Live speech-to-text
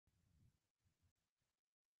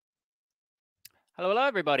Hello,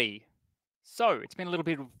 everybody. So it's been a little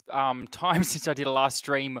bit of time since I did a last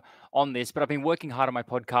stream on this, but I've been working hard on my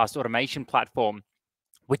podcast automation platform,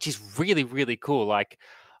 which is really, really cool. Like,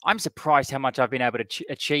 I'm surprised how much I've been able to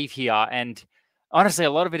achieve here. And honestly,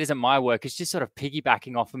 a lot of it isn't my work. It's just sort of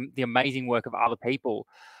piggybacking off the amazing work of other people.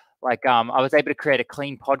 Like, I was able to create a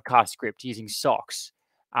clean podcast script using socks,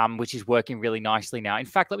 which is working really nicely now. In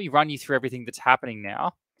fact, let me run you through everything that's happening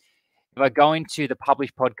now. If I go into the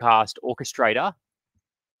published podcast orchestrator,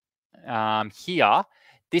 here,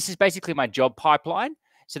 this is basically my job pipeline.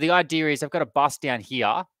 So the idea is I've got a bus down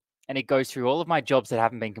here and it goes through all of my jobs that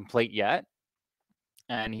haven't been complete yet.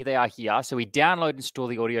 And here they are here. So we download and store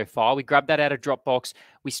the audio file. We grab that out of Dropbox.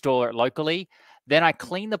 We store it locally. Then I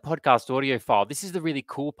clean the podcast audio file. This is the really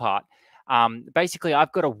cool part. Basically,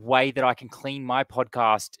 I've got a way that I can clean my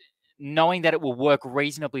podcast knowing that it will work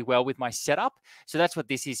reasonably well with my setup. So that's what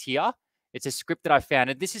this is here. It's a script that I found.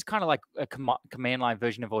 And this is kind of like a command line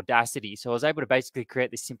version of Audacity. So I was able to basically create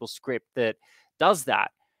this simple script that does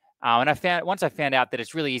that. And once I found out that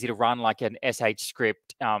it's really easy to run like an SH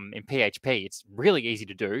script in PHP, it's really easy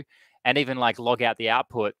to do, and even like log out the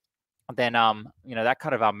output, then that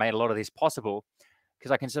kind of made a lot of this possible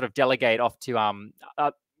because I can sort of delegate off to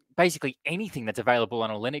basically anything that's available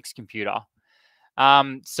on a Linux computer.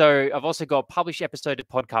 So I've also got publish episode to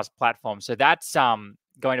podcast platform. So that's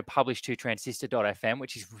going to publish to transistor.fm,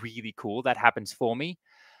 which is really cool. That happens for me.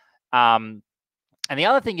 And the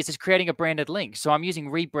other thing is creating a branded link. So I'm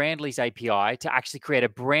using Rebrandly's API to actually create a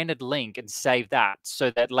branded link and save that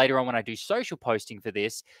so that later on when I do social posting for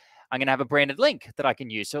this, I'm going to have a branded link that I can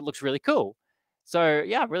use. So it looks really cool. So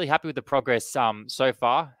yeah, I'm really happy with the progress so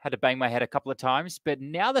far. Had to bang my head a couple of times. But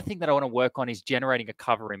now the thing that I want to work on is generating a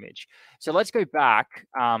cover image. So let's go back.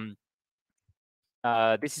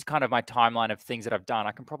 This is kind of my timeline of things that I've done.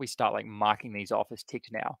 I can probably start like marking these off as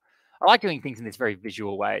ticked now. I like doing things in this very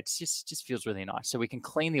visual way. It's just feels really nice. So we can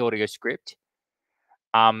clean the audio script.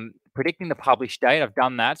 Predicting the publish date. I've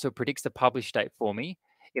done that. So it predicts the publish date for me.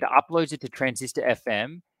 It uploads it to Transistor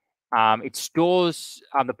FM. It stores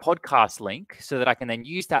the podcast link so that I can then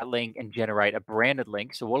use that link and generate a branded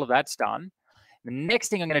link. So all of that's done. The next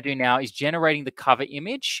thing I'm going to do now is generating the cover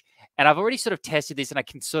image. And I've already sort of tested this and I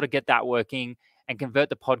can sort of get that working and convert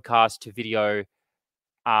the podcast to video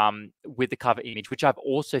with the cover image, which I've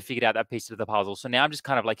also figured out that piece of the puzzle. So now I'm just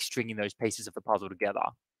kind of like stringing those pieces of the puzzle together.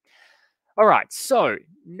 All right. So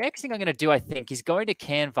next thing I'm going to do, I think, is go into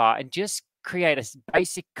Canva and just create a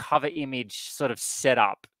basic cover image sort of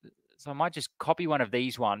setup. So I might just copy one of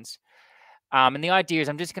these ones. And the idea is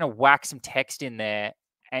I'm just going to whack some text in there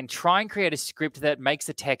and try and create a script that makes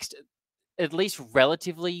the text at least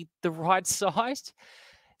relatively the right size.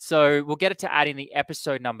 So we'll get it to add in the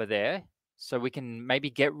episode number there. So we can maybe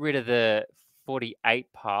get rid of the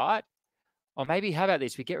 48 part. Or maybe, how about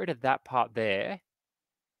this? We get rid of that part there.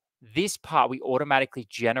 This part we automatically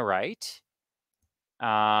generate.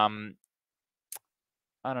 I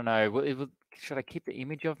don't know. Should I keep the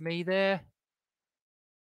image of me there?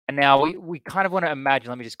 And now we kind of want to imagine,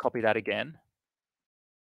 let me just copy that again.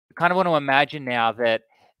 We kind of want to imagine now that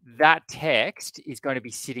that text is going to be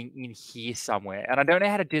sitting in here somewhere. And I don't know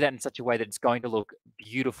how to do that in such a way that it's going to look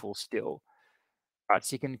beautiful still. All right,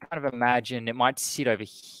 so you can kind of imagine it might sit over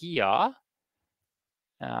here.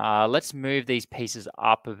 Let's move these pieces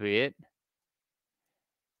up a bit.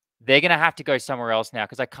 They're going to have to go somewhere else now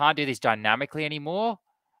because I can't do this dynamically anymore.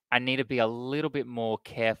 I need to be a little bit more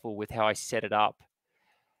careful with how I set it up.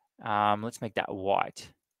 Let's make that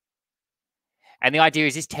white. And the idea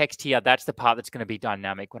is this text here, that's the part that's going to be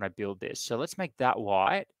dynamic when I build this. So let's make that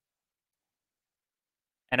white.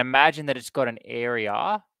 And imagine that it's got an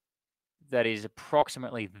area that is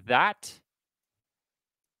approximately that.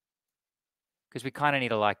 Because we kind of need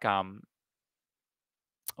to like, or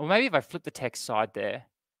maybe if I flip the text side there.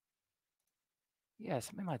 Yeah,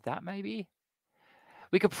 something like that maybe.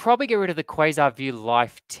 We could probably get rid of the Quasar View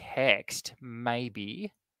Life text,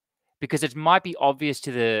 maybe. Because it might be obvious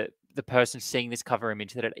to the person seeing this cover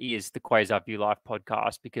image that it is the Quasar View Life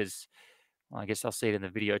podcast because, well, I guess I'll see it in the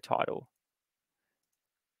video title.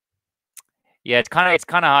 Yeah, it's kind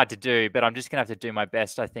of hard to do, but I'm just going to have to do my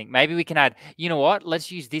best, I think. Maybe we can add, you know what?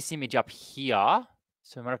 Let's use this image up here.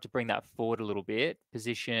 So I might have to bring that forward a little bit.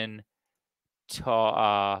 Position,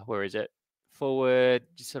 where is it? Forward,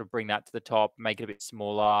 just sort of bring that to the top, make it a bit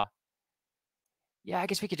smaller. Yeah, I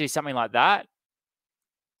guess we could do something like that.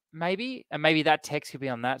 Maybe. And maybe that text could be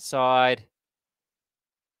on that side.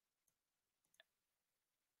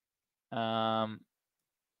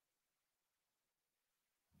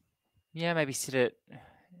 Yeah, maybe sit it.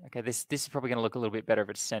 Okay, this is probably going to look a little bit better if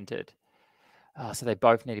it's centered. So they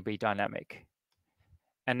both need to be dynamic.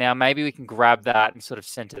 And now maybe we can grab that and sort of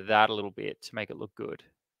center that a little bit to make it look good.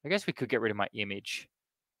 I guess we could get rid of my image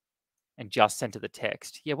and just center the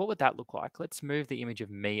text. Yeah, what would that look like? Let's move the image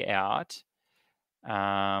of me out.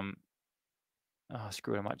 Oh,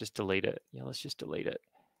 screw it. I might just delete it. Yeah, let's just delete it.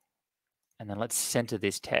 And then let's center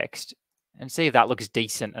this text and see if that looks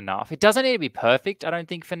decent enough. It doesn't need to be perfect, I don't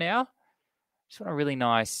think, for now. Just want a really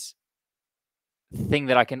nice thing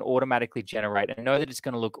that I can automatically generate and know that it's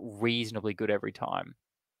going to look reasonably good every time.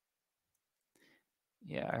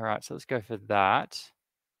 Yeah, all right, so let's go for that.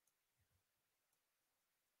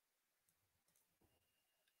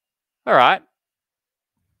 All right.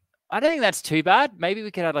 I don't think that's too bad. Maybe we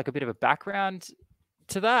could add like a bit of a background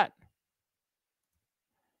to that.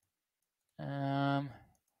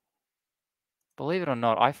 Believe it or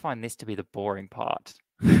not, I find this to be the boring part.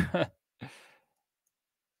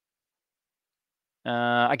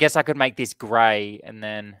 I guess I could make this gray and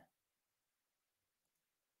then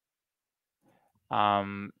a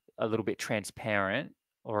little bit transparent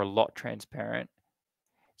or a lot transparent.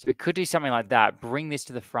 So we could do something like that, bring this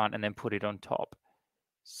to the front and then put it on top.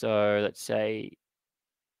 So let's say,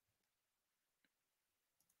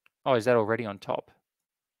 oh, is that already on top?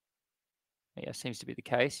 Yeah, seems to be the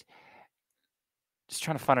case. Just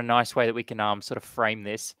trying to find a nice way that we can sort of frame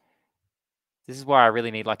this. This is why I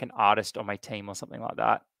really need like an artist on my team or something like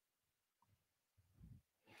that.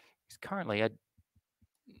 Because currently I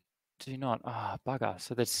do not, bugger.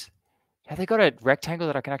 So that's, have they got a rectangle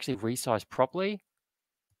that I can actually resize properly?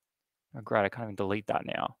 Oh, great, I can't even delete that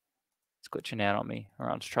now. It's glitching out on me. All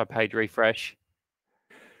right, let's try page refresh.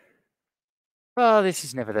 Oh, this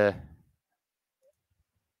is never the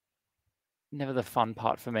fun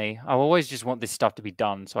part for me. I always just want this stuff to be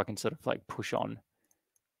done so I can sort of like push on,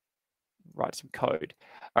 write some code.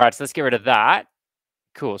 All right, so let's get rid of that.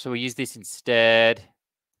 Cool, so we'll use this instead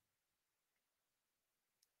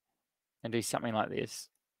and do something like this.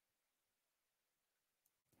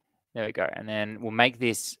 There we go. And then we'll make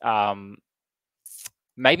this,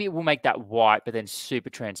 maybe we'll make that white, but then super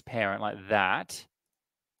transparent like that.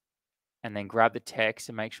 And then grab the text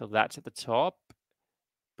and make sure that's at the top.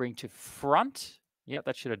 Bring to front. Yep,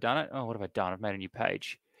 that should have done it. Oh, what have I done? I've made a new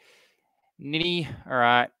page. Nitty, all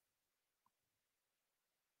right.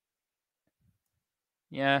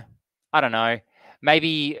 Yeah, I don't know.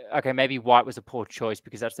 Maybe, okay, maybe white was a poor choice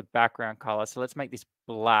because that's the background color. So let's make this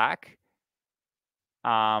black,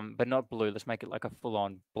 but not blue. Let's make it like a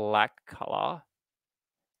full-on black color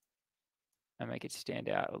and make it stand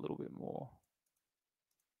out a little bit more.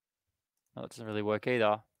 No, that doesn't really work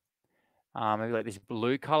either. Maybe like this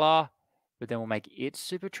blue color, but then we'll make it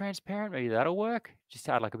super transparent. Maybe that'll work. Just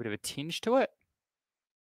add like a bit of a tinge to it.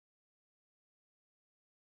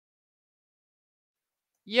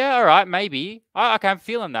 Yeah, all right, maybe. Okay, I'm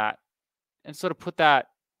feeling that. And sort of put that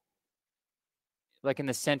like in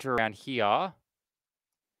the center around here.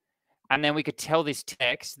 And then we could tell this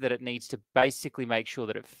text that it needs to basically make sure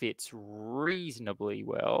that it fits reasonably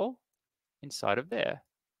well inside of there.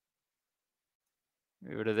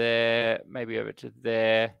 Over to there, maybe over to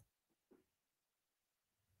there.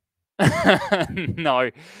 No,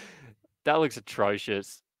 that looks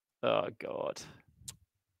atrocious. Oh, God.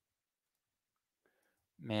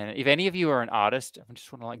 Man, if any of you are an artist and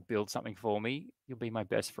just want to like build something for me, you'll be my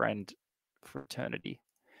best friend for eternity.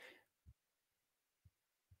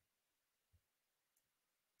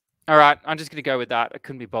 All right, I'm just going to go with that. I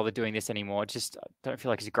couldn't be bothered doing this anymore. Just don't feel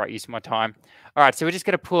like it's a great use of my time. All right, so we're just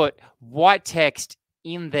going to put white text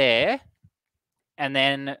in there. And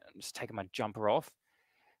then I'm just taking my jumper off.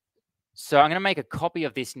 So I'm going to make a copy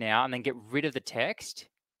of this now and then get rid of the text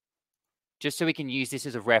just so we can use this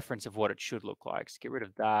as a reference of what it should look like. So get rid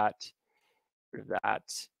of that, rid of that.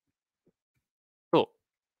 Cool.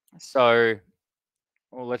 So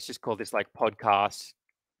well, let's just call this like podcast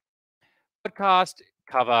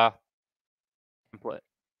cover template.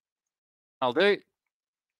 I'll do,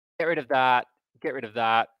 get rid of that,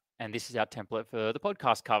 and this is our template for the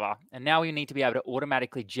podcast cover. And now we need to be able to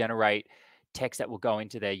automatically generate text that will go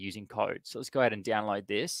into there using code. So let's go ahead and download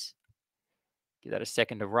this. Give that a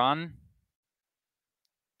second to run.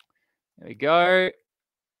 There we go.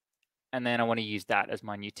 And then I want to use that as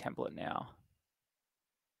my new template now.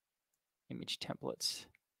 Image templates.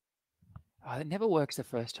 Oh, it never works the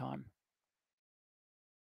first time.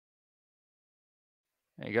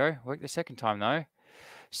 There you go. Worked the second time though.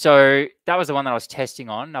 So that was the one that I was testing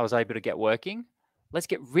on. I was able to get working. Let's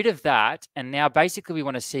get rid of that. And now basically we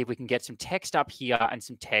want to see if we can get some text up here and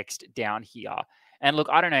some text down here. And look,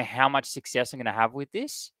 I don't know how much success I'm going to have with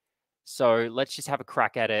this. So let's just have a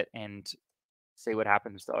crack at it and see what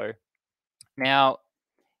happens though. Now,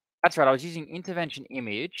 That's right. I was using intervention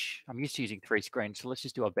image. I'm used to using 3 screens, so let's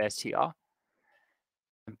just do our best here.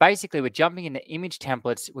 And basically, we're jumping into image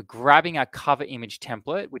templates. We're grabbing our cover image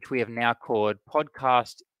template, which we have now called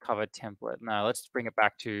podcast cover template. Now let's bring it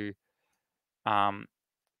back to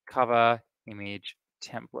cover image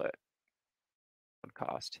template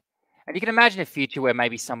podcast. And you can imagine a future where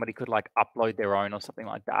maybe somebody could like upload their own or something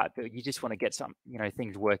like that, but you just want to get some,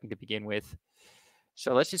 things working to begin with.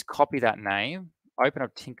 So let's just copy that name, open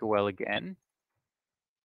up Tinkerwell again,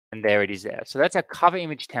 and there it is there. So that's our cover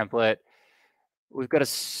image template. We've got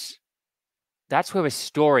that's where we're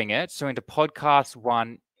storing it. So into podcast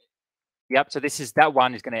 1. Yep. So that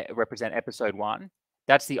one is going to represent episode 1.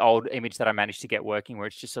 That's the old image that I managed to get working, where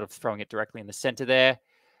it's just sort of throwing it directly in the center there.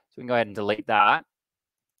 So we can go ahead and delete that.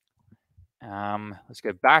 Let's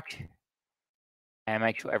go back and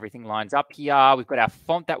make sure everything lines up here. We've got our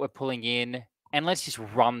font that we're pulling in, and let's just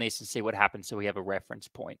run this and see what happens so we have a reference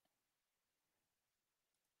point.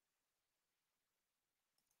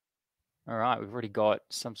 All right, we've already got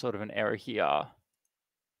some sort of an error here.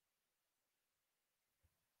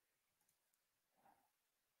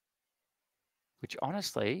 Which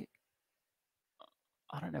honestly,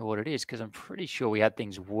 I don't know what it is, because I'm pretty sure we had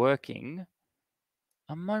things working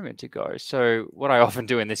a moment ago. So what I often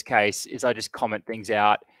do in this case is I just comment things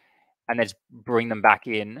out and then just bring them back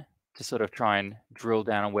in to sort of try and drill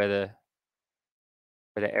down on where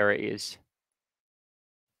the error is.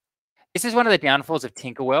 This is one of the downfalls of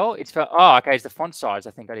Tinkerwell. It's it's the font size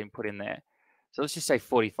I think I didn't put in there. So let's just say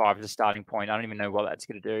 45 as a starting point. I don't even know what that's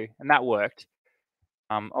going to do. And that worked.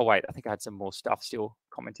 Oh, wait, I think I had some more stuff still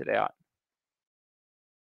commented out.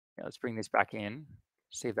 Yeah, let's bring this back in,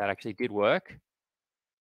 see if that actually did work.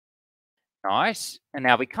 Nice. And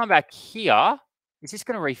now we come back here. Is this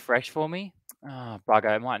going to refresh for me? Oh,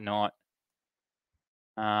 bugger, it might not.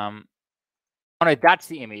 Oh, no, that's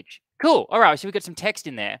the image. Cool. All right, so we've got some text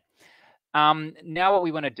in there. Now what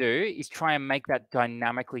we want to do is try and make that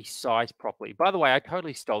dynamically sized properly. By the way, I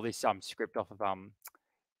totally stole this script off of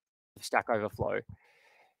Stack Overflow.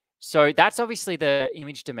 So that's obviously the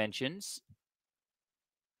image dimensions.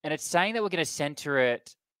 And it's saying that we're going to center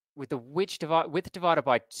it with the width divided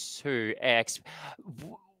by 2x.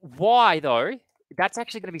 Why, though? That's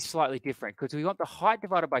actually going to be slightly different, because we want the height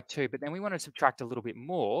divided by 2, but then we want to subtract a little bit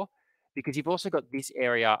more because you've also got this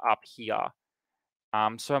area up here.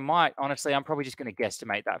 So I'm probably just going to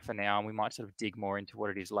guesstimate that for now, and we might sort of dig more into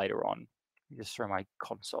what it is later on. Just throw my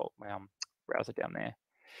console, my browser down there.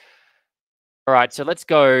 All right, so let's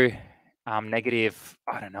go negative,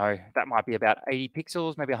 I don't know, that might be about 80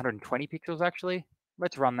 pixels, maybe 120 pixels actually.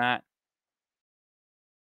 Let's run that.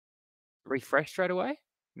 Refresh straight away?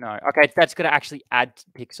 No. Okay, that's going to actually add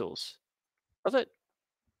pixels. Does it?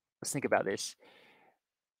 Let's think about this.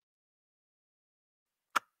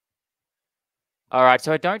 All right,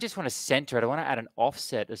 so I don't just want to center it. I want to add an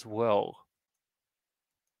offset as well.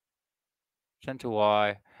 Center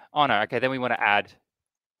Y. Oh, no. Okay, then we want to add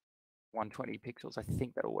 120 pixels. I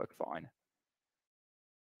think that'll work fine.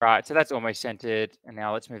 All right, so that's almost centered. And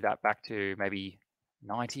now let's move that back to maybe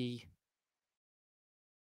 90.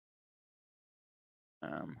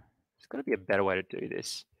 There's got to be a better way to do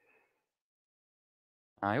this.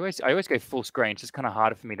 I always go full screen. It's just kind of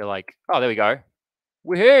harder for me to like, oh, there we go.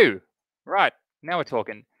 Woohoo! Right, now we're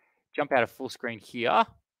talking. Jump out of full screen here.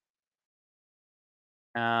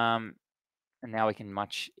 And now we can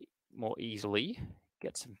much more easily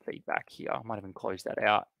get some feedback here. I might even close that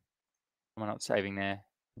out. Am I not saving there?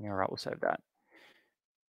 Yeah, all right, we'll save that.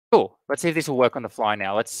 Cool. Let's see if this will work on the fly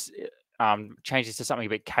now. Let's change this to something a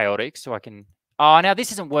bit chaotic so I can... Oh, now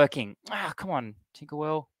this isn't working. Ah, come on,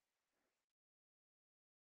 Tinkerwell.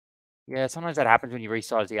 Yeah, sometimes that happens when you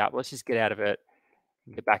resize the app. Let's just get out of it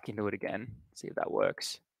and get back into it again. See if that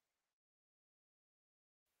works.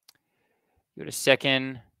 Give it a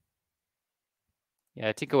second.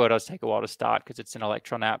 Yeah, Tinkerwell does take a while to start because it's an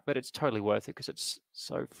Electron app, but it's totally worth it because it's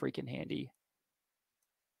so freaking handy.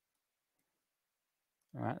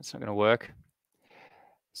 All right, it's not going to work.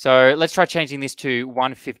 So let's try changing this to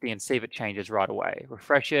 150 and see if it changes right away.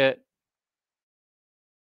 Refresh it.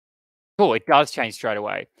 Cool, it does change straight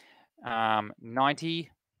away. 90.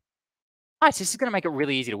 Nice, this is going to make it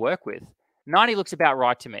really easy to work with. 90 looks about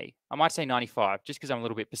right to me. I might say 95, just because I'm a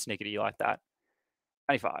little bit persnickety like that.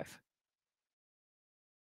 95.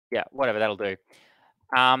 Yeah, whatever, that'll do.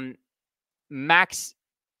 Max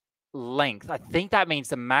length. I think that means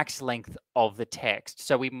the max length of the text.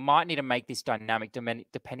 So we might need to make this dynamic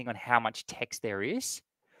depending on how much text there is.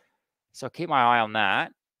 So I'll keep my eye on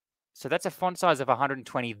that. So that's a font size of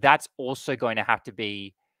 120. That's also going to have to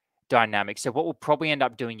be dynamic. So what we'll probably end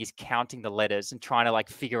up doing is counting the letters and trying to like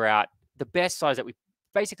figure out the best size that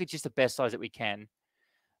basically just the best size that we can.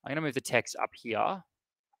 I'm going to move the text up here.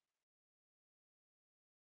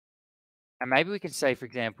 And maybe we can say, for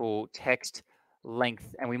example, text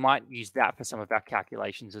length, and we might use that for some of our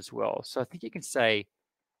calculations as well. So I think you can say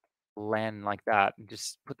len like that and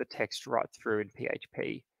just put the text right through in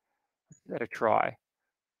PHP. Let's give that a try.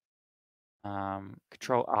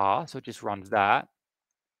 Control R, so it just runs that.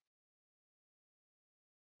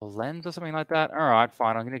 Lens or something like that. All right,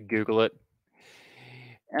 fine. I'm going to Google it.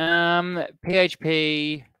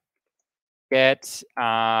 PHP get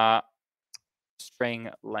string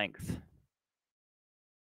length.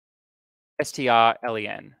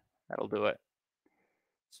 strlen. That'll do it.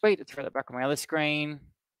 Sweet. Let's throw that back on my other screen.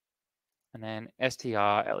 And then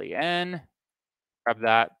strlen. Grab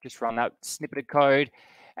that. Just run that snippet of code.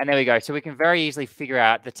 And there we go. So we can very easily figure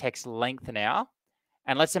out the text length now.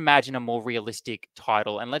 And let's imagine a more realistic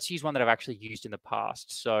title. And let's use one that I've actually used in the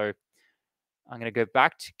past. So I'm going to go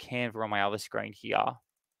back to Canva on my other screen here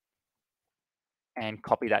and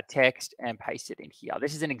copy that text and paste it in here.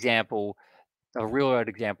 This is an example, a real world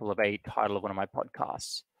example of a title of one of my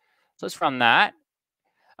podcasts. So let's run that.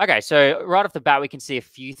 Okay, so right off the bat, we can see a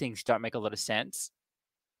few things don't make a lot of sense.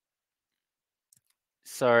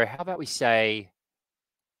 So how about we say,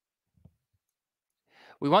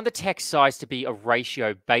 we want the text size to be a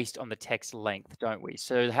ratio based on the text length, don't we?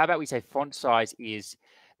 So how about we say font size is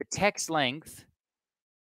the text length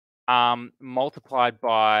multiplied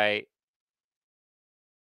by,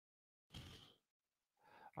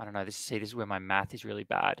 I don't know, this is where my math is really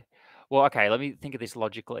bad. Well, okay, let me think of this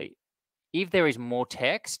logically. If there is more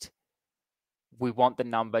text, we want the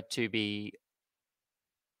number to be,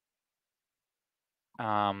 we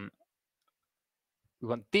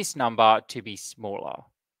want this number to be smaller.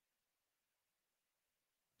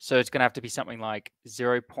 So it's going to have to be something like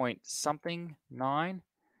 0 point something 9.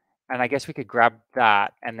 And I guess we could grab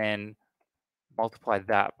that and then multiply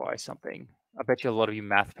that by something. I bet you a lot of you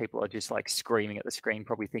math people are just like screaming at the screen,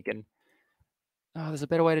 probably thinking, oh, there's a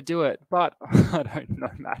better way to do it. But I don't know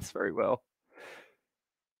maths very well.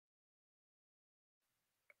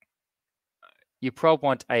 You probably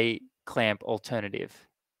want a clamp alternative.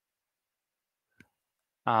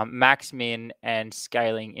 Max, min, and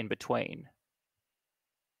scaling in between.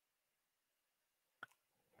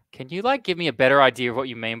 Can you like give me a better idea of what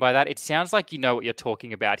you mean by that? It sounds like you know what you're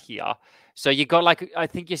talking about here. So you got like, I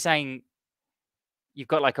think you're saying you've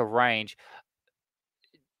got like a range.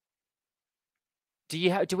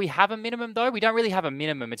 Do we have a minimum though? We don't really have a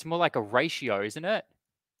minimum. It's more like a ratio, isn't it?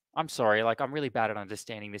 I'm sorry, like I'm really bad at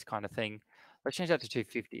understanding this kind of thing. Let's change that to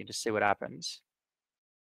 250 and just see what happens.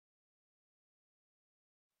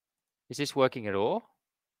 Is this working at all?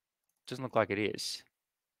 Doesn't look like it is.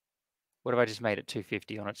 What if I just made it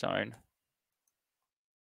 250 on its own?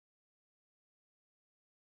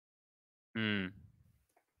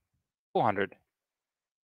 400.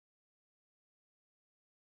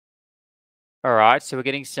 All right, so we're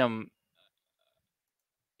getting some.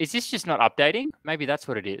 Is this just not updating? Maybe that's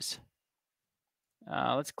what it is.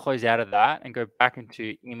 Let's close out of that and go back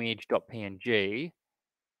into image.png.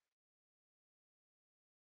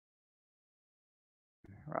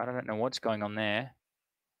 Right, I don't know what's going on there.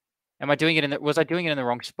 Am I doing it in the, was I doing it in the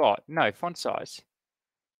wrong spot? No, font size.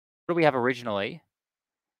 What do we have originally?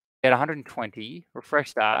 At 120,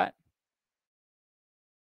 refresh that.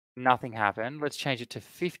 Nothing happened. Let's change it to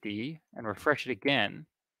 50 and refresh it again.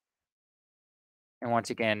 And once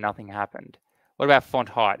again, nothing happened. What about font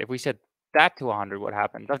height? If we set that to 100, what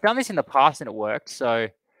happens? I've done this in the past and it worked, so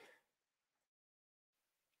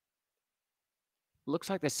looks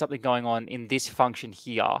like there's something going on in this function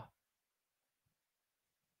here.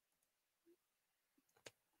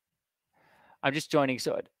 I'm just joining,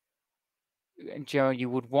 so in general,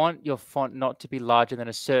 you would want your font not to be larger than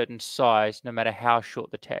a certain size, no matter how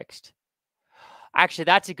short the text. Actually,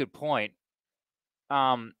 that's a good point.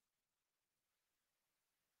 So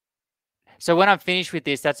when I'm finished with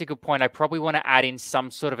this, that's a good point. I probably want to add in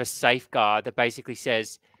some sort of a safeguard that basically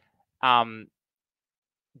says, don't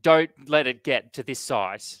let it get to this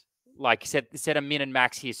size. Like set a min and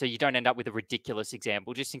max here so you don't end up with a ridiculous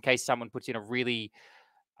example, just in case someone puts in a really,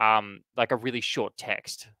 like a really short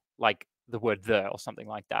text, like the word the or something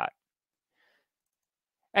like that.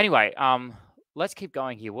 Anyway, let's keep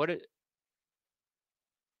going here. What if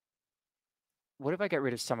I get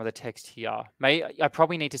rid of some of the text here? I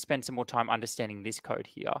probably need to spend some more time understanding this code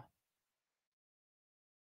here.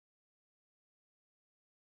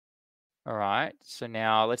 All right, so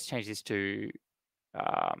now let's change this to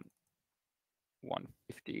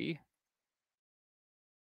 150.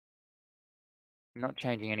 Not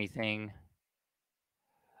changing anything.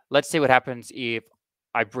 Let's see what happens if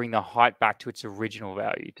I bring the height back to its original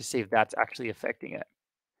value to see if that's actually affecting it.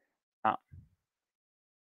 Ah,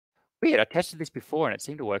 weird, I tested this before and it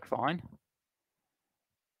seemed to work fine.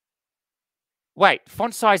 Wait,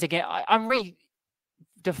 font size again. I'm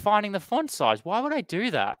redefining the font size. Why would I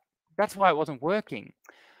do that? That's why it wasn't working.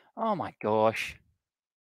 Oh my gosh.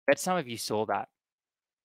 Bet some of you saw that.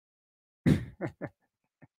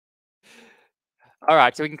 All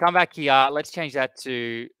right, so we can come back here. Let's change that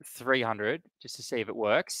to 300 just to see if it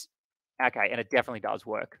works. Okay, and it definitely does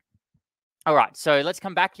work. All right, so let's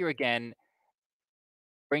come back here again.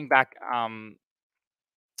 Bring back an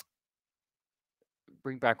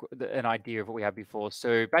idea of what we had before.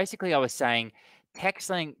 So basically, I was saying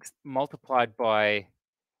text length multiplied by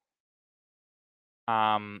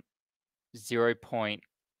 0.9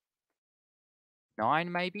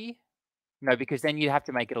 maybe. No, because then you'd have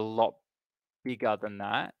to make it a lot bigger than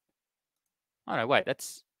that. Oh no, wait,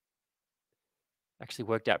 that's actually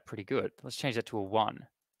worked out pretty good. Let's change that to a 1.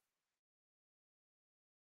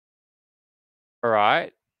 All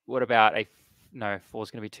right. What about no, 4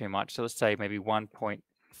 is going to be too much. So let's say maybe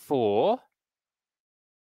 1.4.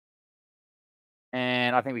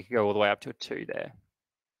 And I think we could go all the way up to a 2 there.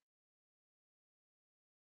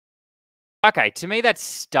 Okay, to me that's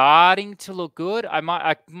starting to look good. I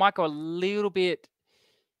might go a little bit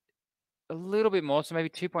more, so maybe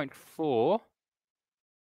 2.4.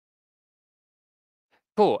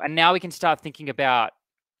 Cool. And now we can start thinking about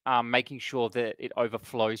making sure that it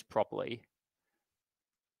overflows properly.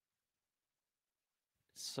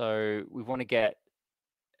 So we want to get,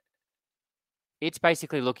 it's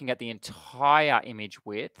basically looking at the entire image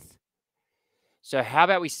width. So how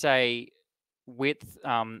about we say width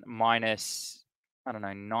minus, I don't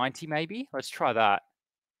know, 90 maybe? Let's try that.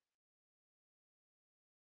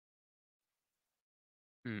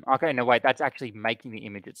 Okay, no, wait, that's actually making the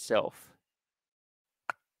image itself.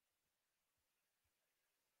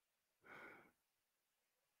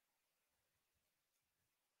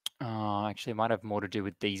 Oh, actually, it might have more to do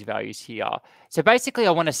with these values here. So basically,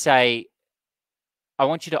 I want to say, I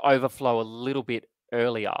want you to overflow a little bit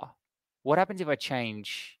earlier. What happens if I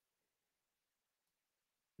change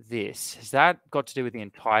this? Has that got to do with the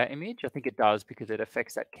entire image? I think it does because it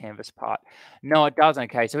affects that canvas part. No, it doesn't.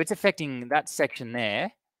 Okay, so it's affecting that section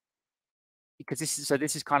there because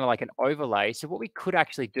this is kind of like an overlay. So what we could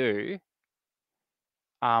actually do,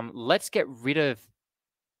 let's get rid of,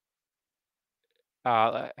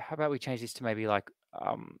 how about we change this to maybe like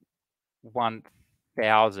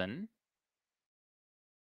 1000.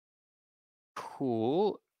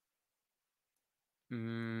 Cool. I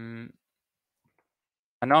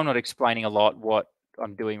know I'm not explaining a lot what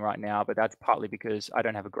I'm doing right now, but that's partly because I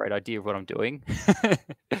don't have a great idea of what I'm doing.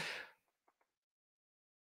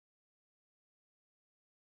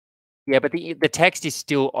 Yeah, but the text is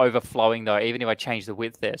still overflowing though, even if I change the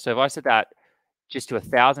width there. So if I set that just to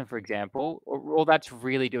 1000, for example, all that's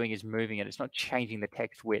really doing is moving it. It's not changing the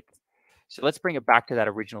text width. So let's bring it back to that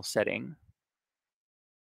original setting.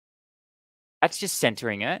 That's just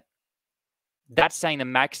centering it. That's saying the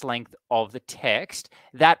max length of the text.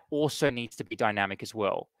 That also needs to be dynamic as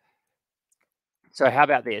well. So how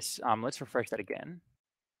about this? Let's refresh that again.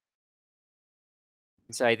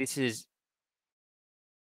 Say this is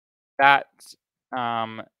that,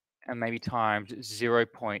 and maybe times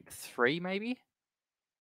 0.3 maybe.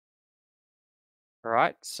 All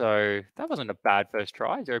right, so that wasn't a bad first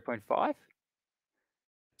try, 0.5.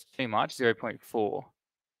 It's too much, 0.4.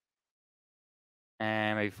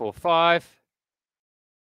 And maybe 4.5.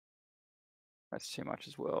 That's too much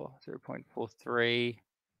as well, 0.43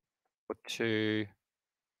 or 2.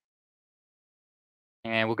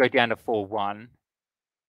 And we'll go down to 4.1,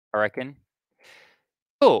 I reckon.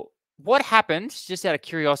 Cool. What happens, just out of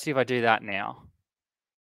curiosity, if I do that now?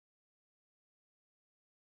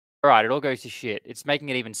 All right, it all goes to shit. It's making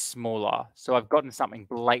it even smaller. So I've gotten something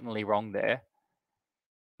blatantly wrong there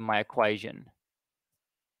in my equation.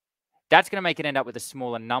 That's going to make it end up with a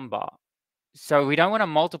smaller number. So we don't want to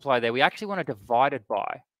multiply there. We actually want to divide it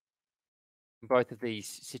by both of these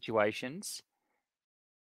situations.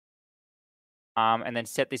 And then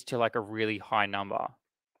set this to like a really high number.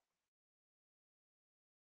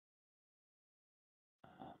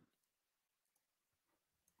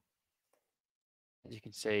 As you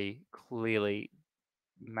can see, clearly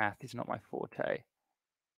math is not my forte.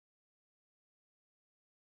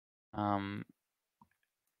 And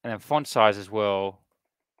then font size as well.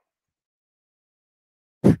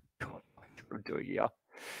 God, what I'm doing here.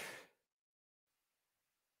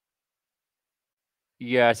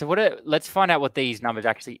 Yeah, so let's find out what these numbers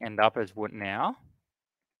actually end up as what now.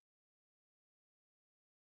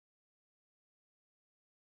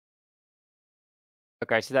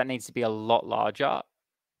 Okay, so that needs to be a lot larger.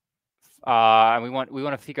 And we want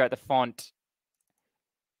to figure out the font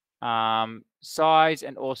size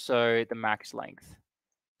and also the max length.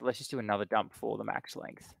 But let's just do another dump for the max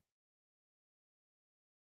length.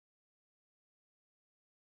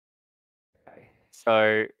 Okay,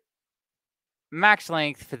 so max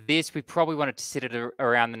length for this, we probably want it to sit at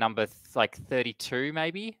around the number like 32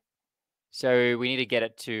 maybe. So we need to get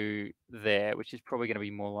it to there, which is probably going to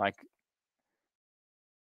be more like,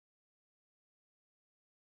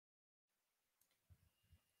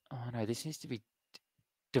 oh no, this needs to be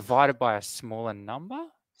divided by a smaller number,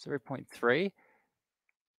 0.3.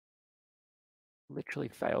 Literally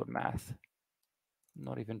failed math.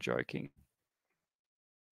 Not even joking.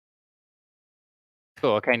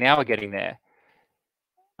 Cool. Okay, now we're getting there.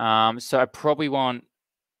 So I probably want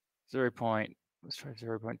let's try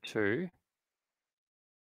 0.2.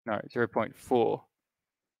 No, 0.4.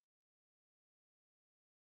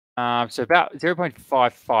 So about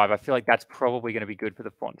 0.55. I feel like that's probably going to be good for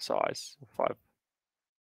the font size. 5.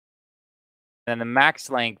 And the max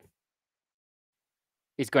length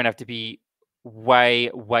is going to have to be way,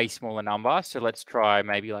 way smaller number. So let's try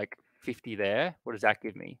maybe like 50 there. What does that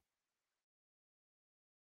give me?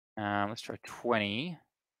 Let's try 20.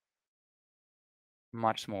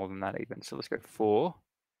 Much smaller than that even. So let's go 4.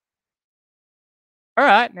 All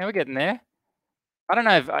right, now we're getting there. I don't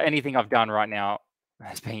know if anything I've done right now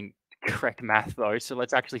has been correct math though. So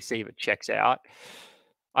let's actually see if it checks out.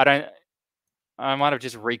 I might have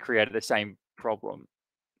just recreated the same problem.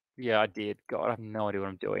 Yeah, I did. God, I have no idea what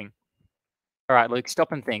I'm doing. All right, Luke,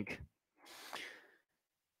 stop and think.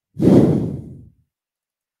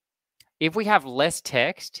 If we have less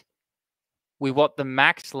text, we want the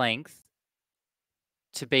max length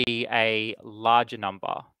to be a larger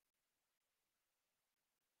number.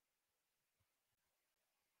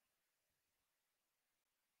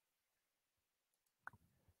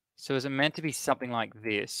 So is it meant to be something like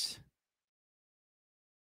this?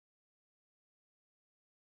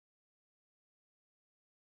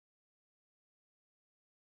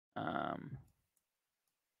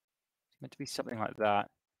 It's meant to be something like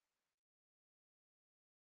that.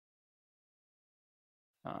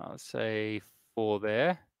 Let's say 4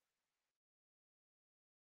 there.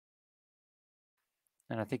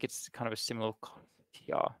 And I think it's kind of a similar concept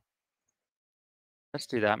here. Let's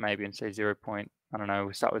do that maybe and say 0. I don't know,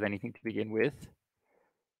 we'll start with anything to begin with.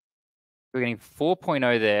 We're getting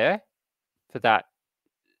 4.0 there for that.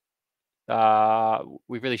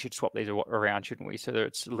 We really should swap these around, shouldn't we? So that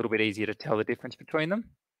it's a little bit easier to tell the difference between them.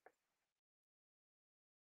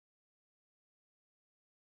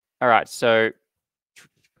 All right, so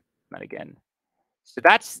that again. So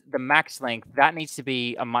that's the max length. That needs to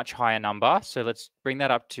be a much higher number. So let's bring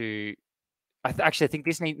that up to, actually, I think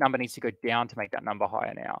this number needs to go down to make that number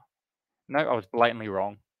higher now. No, I was blatantly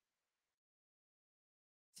wrong.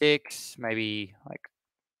 6, maybe like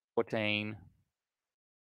 14.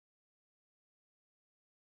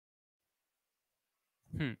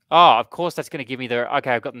 Oh, of course that's going to give me the,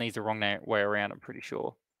 okay, I've gotten these the wrong way around, I'm pretty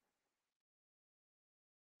sure.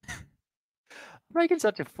 I'm making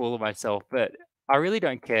such a fool of myself, but I really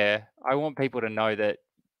don't care. I want people to know that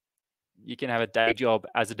you can have a day job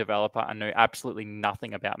as a developer and know absolutely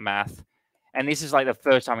nothing about math. And this is like the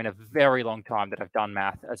first time in a very long time that I've done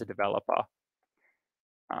math as a developer.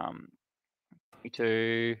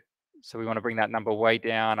 22. So we want to bring that number way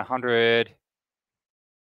down, 100.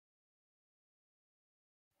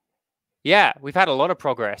 Yeah, we've had a lot of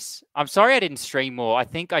progress. I'm sorry I didn't stream more. I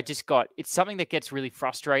think I just it's something that gets really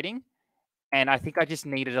frustrating. And I think I just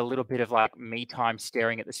needed a little bit of like me time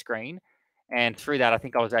staring at the screen. And through that, I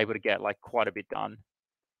think I was able to get like quite a bit done.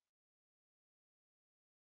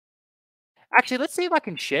 Actually, let's see if I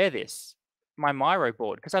can share this, my Miro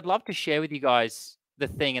board, because I'd love to share with you guys the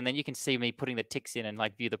thing, and then you can see me putting the ticks in and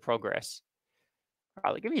like view the progress.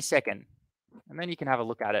 All right, give me a second, and then you can have a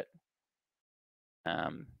look at it.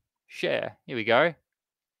 Share. Here we go.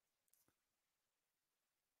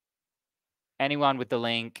 Anyone with the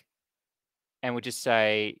link, and we'll just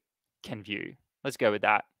say can view. Let's go with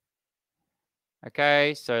that.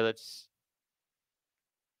 Okay, so let's.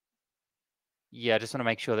 Yeah, I just want to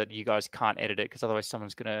make sure that you guys can't edit it because otherwise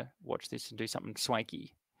someone's going to watch this and do something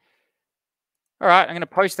swanky. All right, I'm going to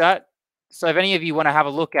post that. So if any of you want to have a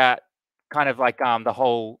look at kind of like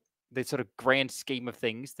the sort of grand scheme of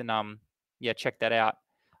things, then yeah, check that out.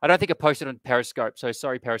 I don't think I posted on Periscope, so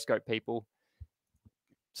sorry Periscope people.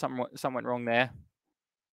 Something went wrong there.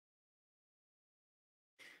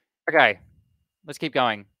 Okay, let's keep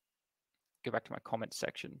going. Go back to my comments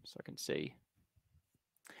section so I can see.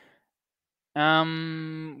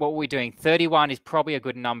 What were we doing? 31 is probably a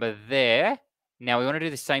good number there. Now we want to do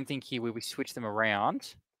the same thing here where we switch them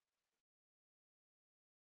around.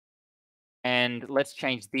 And let's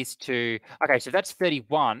change this to, okay, so that's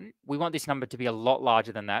 31. We want this number to be a lot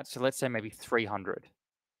larger than that. So let's say maybe 300.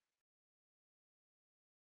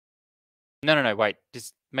 No, wait.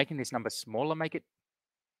 Does making this number smaller make it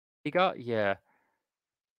bigger? Yeah.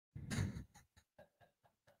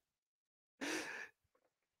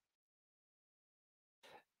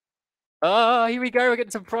 Oh, here we go. We're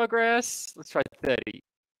getting some progress. Let's try 30.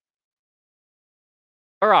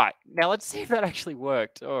 All right. Now let's see if that actually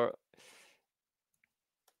worked. Or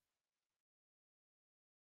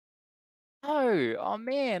oh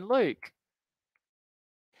man, Luke.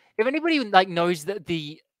 If anybody like knows that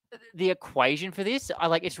the equation for this,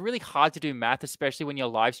 it's really hard to do math, especially when you're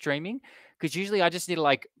live streaming, because usually I just need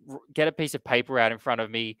to get a piece of paper out in front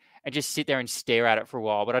of me and just sit there and stare at it for a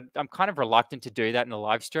while. But I'm kind of reluctant to do that in a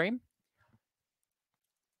live stream.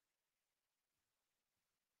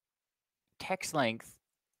 Text length.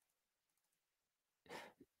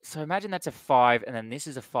 So imagine that's a 5, and then this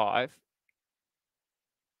is a 5.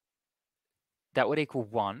 That would equal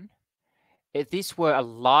 1. If this were a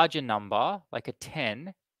larger number, like a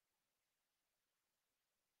 10,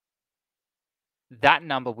 that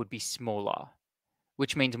number would be smaller,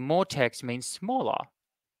 which means more text means smaller.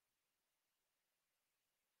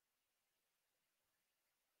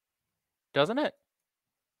 Doesn't it?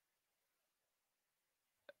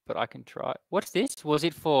 But I can try. What's this? Was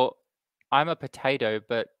it for I'm a potato,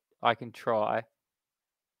 but I can try?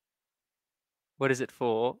 What is it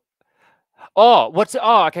for? Oh,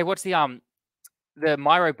 okay, what's the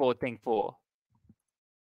Miro board thing for?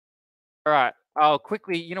 All right. I'll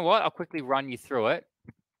quickly, you know what? I'll quickly run you through it.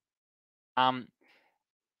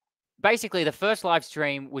 Basically, the first live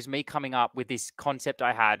stream was me coming up with this concept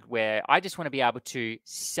I had where I just want to be able to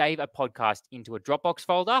save a podcast into a Dropbox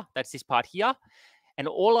folder. That's this part here. And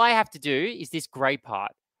all I have to do is this gray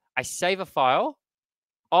part. I save a file.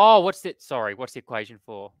 Oh, what's the equation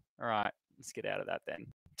for? All right, let's get out of that then.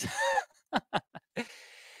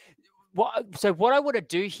 So what I want to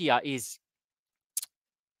do here is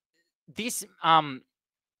this. So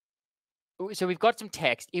we've got some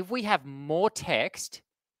text. If we have more text,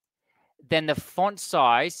 then the font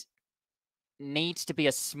size needs to be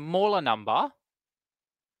a smaller number,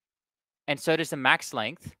 and so does the max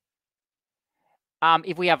length.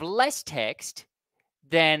 If we have less text,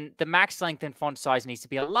 then the max length and font size needs to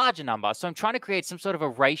be a larger number. So I'm trying to create some sort of a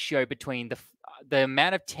ratio between the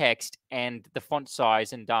amount of text and the font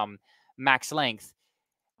size and max length,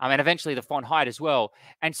 and eventually the font height as well.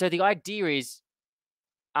 And so the idea is,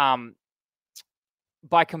 by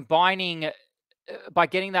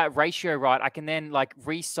getting that ratio right, I can then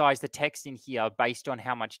resize the text in here based on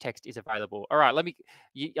how much text is available. All right, I think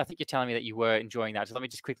you're telling me that you were enjoying that. So let me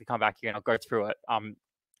just quickly come back here and I'll go through it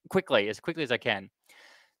quickly as I can.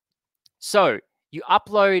 So I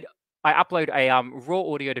upload a raw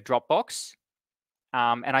audio to Dropbox,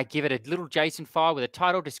 and I give it a little JSON file with a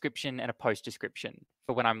title, description, and a post description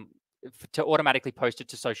for when to automatically post it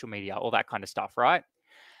to social media, all that kind of stuff, right?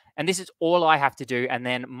 And this is all I have to do. And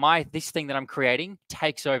then this thing that I'm creating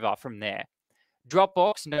takes over from there.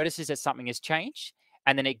 Dropbox notices that something has changed,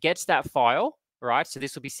 and then it gets that file, right? So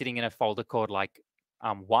this will be sitting in a folder called 1,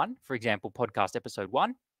 for example, podcast episode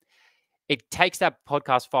 1. It takes that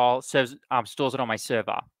podcast file, stores it on my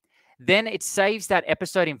server. Then it saves that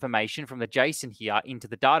episode information from the JSON here into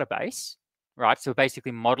the database, right? So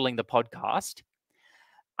basically modeling the podcast.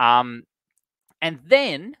 And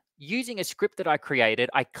then using a script that I created,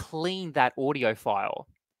 I clean that audio file.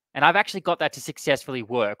 And I've actually got that to successfully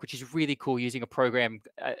work, which is really cool, using a program,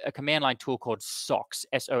 a command line tool called SOX,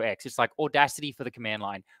 S-O-X. It's like Audacity for the command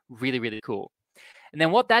line. Really, really cool. And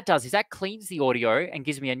then what that does is that cleans the audio and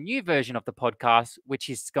gives me a new version of the podcast, which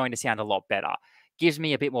is going to sound a lot better. Gives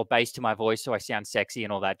me a bit more bass to my voice so I sound sexy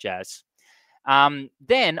and all that jazz.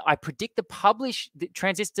 Then I predict the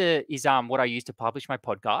Transistor is what I use to publish my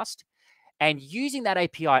podcast. And using that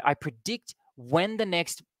API, I predict when the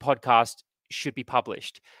next podcast should be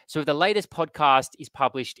published. So if the latest podcast is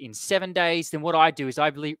published in 7 days, then what I do is I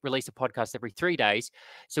release a podcast every 3 days.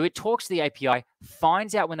 So it talks to the API,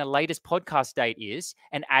 finds out when the latest podcast date is,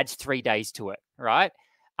 and adds 3 days to it, right?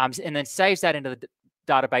 And then saves that into the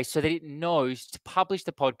database so that it knows to publish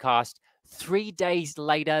the podcast 3 days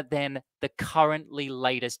later than the currently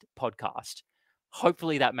latest podcast.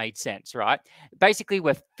 Hopefully that made sense, right? Basically,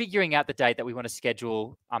 we're figuring out the date that we want to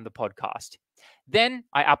schedule the podcast. Then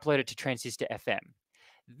I upload it to Transistor FM.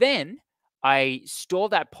 Then I store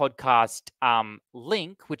that podcast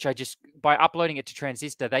link, which I just, by uploading it to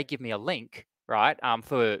Transistor, they give me a link, right?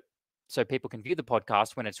 So people can view the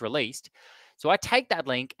podcast when it's released. So I take that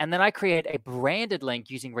link and then I create a branded link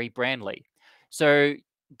using Rebrandly. So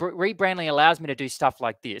Rebrandly allows me to do stuff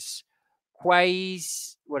like this.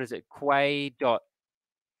 Quays, what is it? Quay.sarl.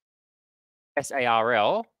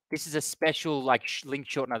 This is a special like link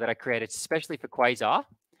shortener that I created especially for Quasar.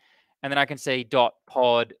 And then I can see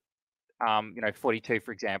 .pod 42,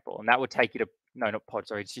 for example, and that would take you to, no, not pod,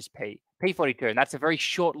 sorry, it's just P42. And that's a very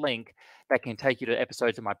short link that can take you to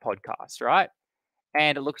episodes of my podcast, right?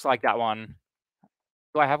 And it looks like that one.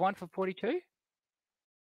 Do I have one for 42?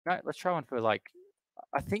 No, let's try one for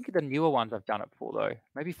I think the newer ones I've done it for though.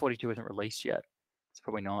 Maybe 42 isn't released yet. It's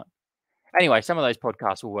probably not. Anyway, some of those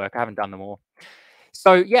podcasts will work. I haven't done them all.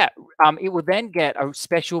 So yeah, it will then get a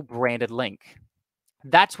special branded link.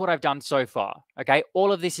 That's what I've done so far. Okay.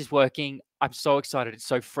 All of this is working. I'm so excited. It's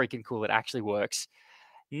so freaking cool. It actually works.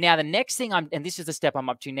 Now, the next thing and this is the step I'm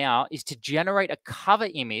up to now, is to generate a cover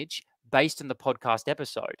image based on the podcast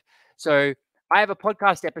episode. So I have a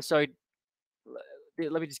podcast episode.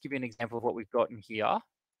 Let me just give you an example of what we've got in here.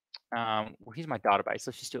 Well, here's my database.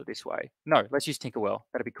 Let's just do it this way. No, let's use Tinkerwell.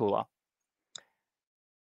 That'd be cooler.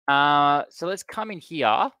 So let's come in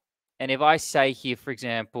here. And if I say here, for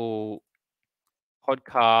example,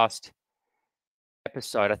 podcast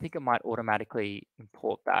episode, I think it might automatically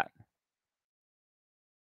import that.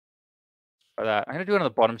 For that, I'm going to do it on the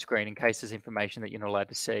bottom screen in case there's information that you're not allowed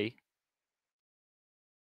to see.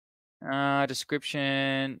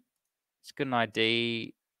 Description, it's got an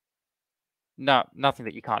ID. No, nothing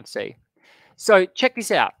that you can't see. So check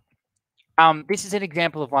this out. This is an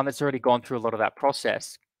example of one that's already gone through a lot of that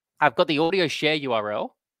process. I've got the audio share URL.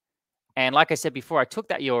 And like I said before, I took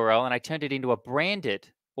that URL and I turned it into a branded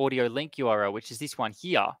audio link URL, which is this one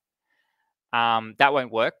here. That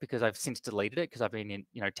won't work because I've since deleted it because I've been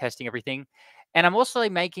testing everything. And I'm also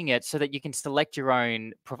making it so that you can select your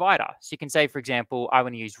own provider. So you can say, for example, I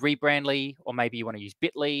want to use Rebrandly, or maybe you want to use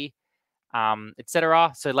Bitly,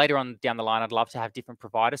 etc. So later on down the line, I'd love to have different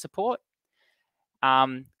provider support.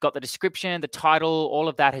 Got the description, the title, all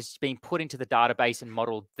of that has been put into the database and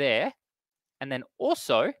modeled there. And then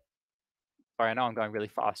also, sorry, I know I'm going really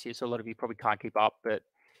fast here, so a lot of you probably can't keep up, but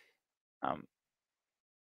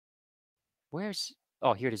here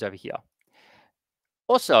it is over here.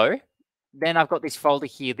 Also, then I've got this folder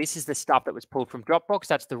here. This is the stuff that was pulled from Dropbox.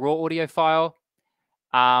 That's the raw audio file.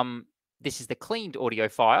 This is the cleaned audio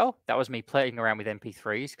file. That was me playing around with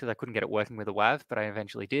MP3s because I couldn't get it working with a WAV, but I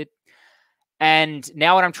eventually did. And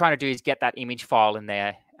now what I'm trying to do is get that image file in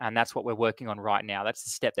there. And that's what we're working on right now. That's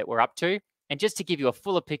the step that we're up to. And just to give you a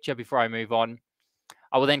fuller picture before I move on,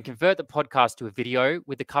 I will then convert the podcast to a video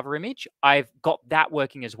with the cover image. I've got that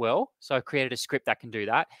working as well. So I created a script that can do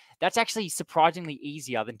that. That's actually surprisingly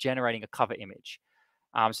easier than generating a cover image.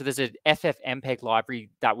 So there's an FFmpeg library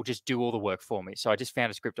that will just do all the work for me. So I just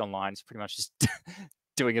found a script online. It's pretty much just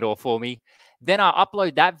doing it all for me. Then I'll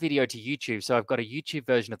upload that video to YouTube. So I've got a YouTube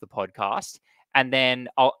version of the podcast. And then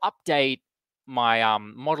I'll update my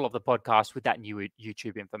model of the podcast with that new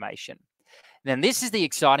YouTube information. Then this is the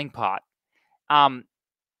exciting part.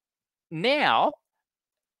 Now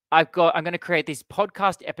I'm going to create this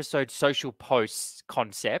podcast episode social posts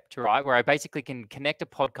concept, right? Where I basically can connect a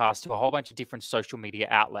podcast to a whole bunch of different social media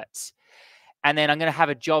outlets. And then I'm going to have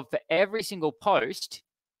a job for every single post.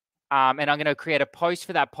 And I'm going to create a post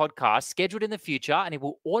for that podcast scheduled in the future, and it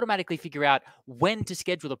will automatically figure out when to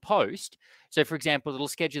schedule the post. So, for example, it'll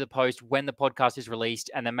schedule the post when the podcast is released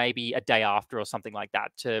and then maybe a day after or something like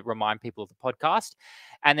that to remind people of the podcast.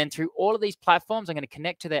 And then through all of these platforms, I'm going to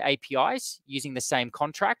connect to their APIs using the same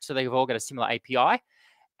contract. So they've all got a similar API.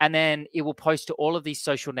 And then it will post to all of these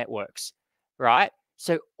social networks, right?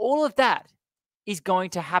 So all of that is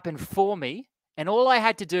going to happen for me. And all I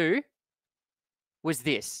had to do was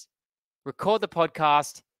this. Record the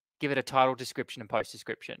podcast, give it a title, description, and post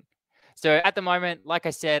description. So at the moment, like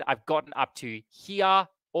I said, I've gotten up to here.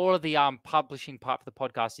 All of the publishing part of the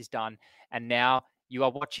podcast is done. And now you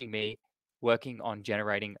are watching me working on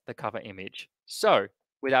generating the cover image. So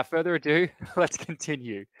without further ado, let's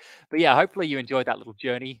continue. But yeah, hopefully you enjoyed that little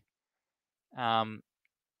journey. That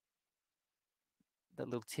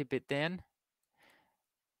little tidbit then.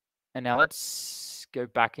 And now let's go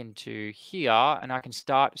back into here and I can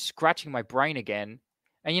start scratching my brain again.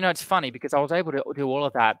 And it's funny because I was able to do all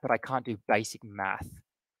of that, but I can't do basic math.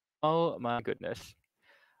 Oh my goodness.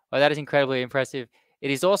 Well, that is incredibly impressive. It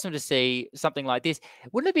is awesome to see something like this.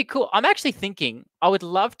 Wouldn't it be cool? I'm actually thinking I would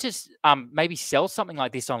love to maybe sell something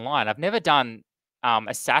like this online. I've never done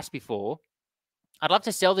a SaaS before. I'd love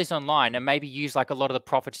to sell this online and maybe use like a lot of the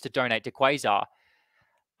profits to donate to Quasar.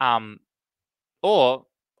 Or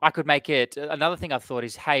I could make it, another thing I've thought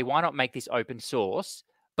is, hey, why not make this open source,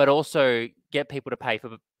 but also get people to pay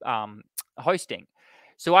for hosting?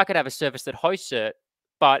 So I could have a service that hosts it,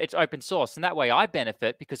 but it's open source. And that way I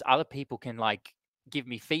benefit because other people can like give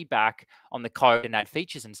me feedback on the code and add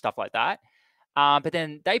features and stuff like that. But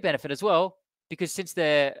then they benefit as well because since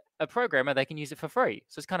they're a programmer, they can use it for free.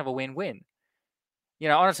 So it's kind of a win-win. You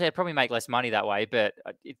know, honestly, I'd probably make less money that way, but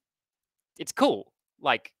it's cool.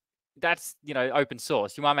 Like that's, you know, open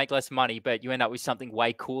source. You might make less money, but you end up with something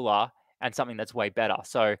way cooler and something that's way better.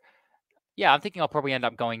 So yeah, I'm thinking I'll probably end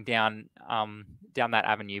up going down down that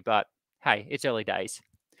avenue. But hey, it's early days.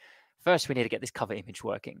 First, we need to get this cover image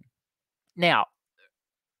working. Now,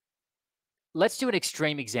 let's do an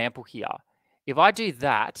extreme example here. If I do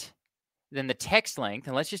that, then the text length,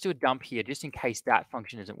 and let's just do a dump here just in case that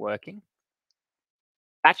function isn't working.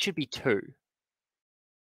 That should be 2.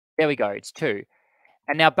 There we go, it's 2.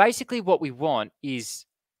 And now basically what we want is,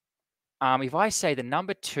 if I say the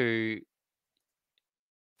number 2, in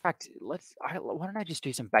fact, why don't I just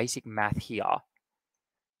do some basic math here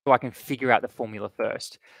so I can figure out the formula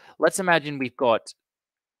first. Let's imagine we've got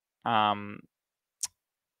the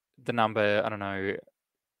number, I don't know,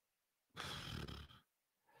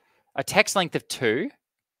 a text length of 2,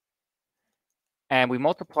 and we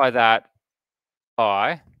multiply that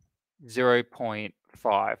by 0.5.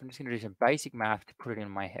 I'm just going to do some basic math to put it in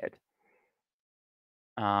my head.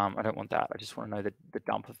 I don't want that. I just want to know the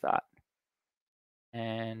dump of that.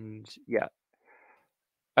 And yeah.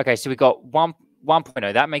 Okay, so we got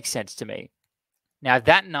 1.0. That makes sense to me. Now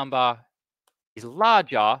that number is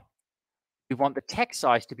larger. We want the text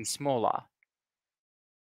size to be smaller.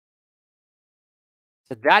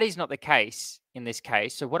 So that is not the case in this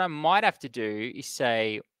case. So what I might have to do is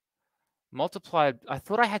say multiplied. I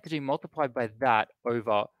thought I had to do multiplied by that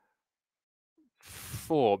over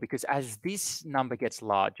 4, because as this number gets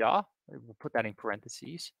larger, we'll put that in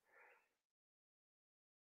parentheses.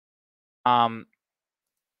 Hang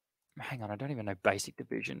on, I don't even know basic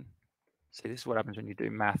division. See, this is what happens when you do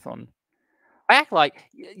math on. I act like,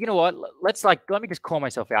 you know what, let me just call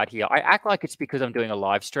myself out here. I act like it's because I'm doing a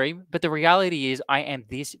live stream, but the reality is I am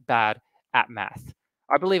this bad at math.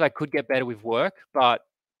 I believe I could get better with work, but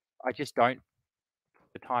I just don't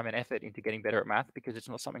put the time and effort into getting better at math because it's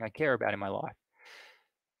not something I care about in my life.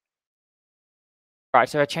 All right,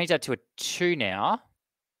 so I changed that to a 2 now.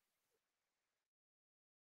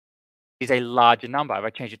 Is a larger number. If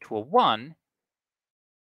I change it to a 1,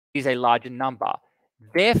 is a larger number.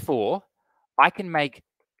 Therefore, I can make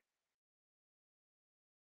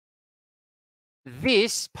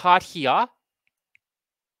this part here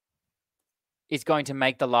is going to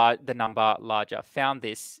make the number larger. Found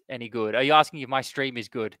this any good? Are you asking if my stream is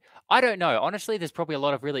good? I don't know. Honestly, there's probably a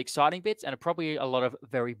lot of really exciting bits and probably a lot of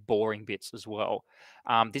very boring bits as well.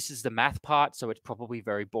 This is the math part, so it's probably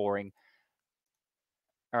very boring.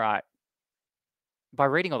 All right. By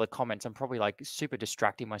reading all the comments, I'm probably like super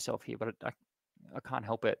distracting myself here, but I can't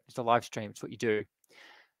help it. It's a live stream. It's what you do.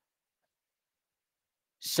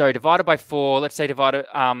 So divided by 4, let's say divided,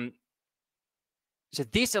 so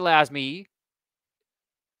this allows me,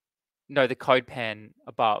 no, the code pen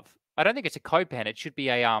above. I don't think it's a code pen. It should be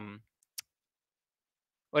a,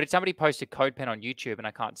 or did somebody post a code pen on YouTube and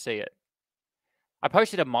I can't see it? I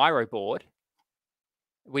posted a Miro board,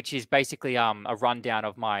 which is basically a rundown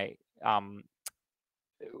of my,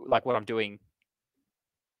 like what I'm doing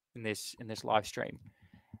in this live stream.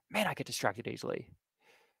 Man, I get distracted easily.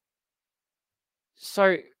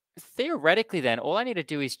 So theoretically then, all I need to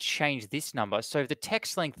do is change this number. So the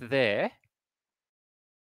text length there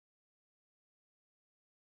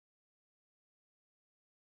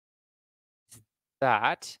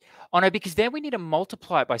that. Oh no, because then we need to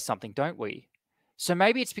multiply it by something, don't we? So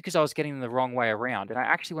maybe it's because I was getting them the wrong way around and I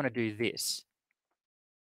actually want to do this.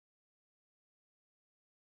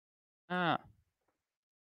 So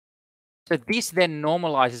this then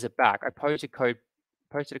normalizes it back. I posted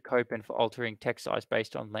a code pen for altering text size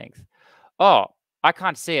based on length. Oh, I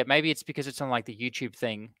can't see it. Maybe it's because it's on like the YouTube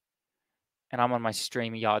thing and I'm on my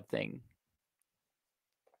StreamYard thing.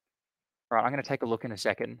 All right, I'm going to take a look in a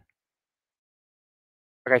second.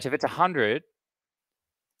 Okay, so if it's 100,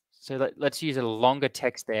 so let's use a longer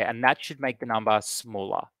text there, and that should make the number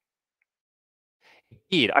smaller. It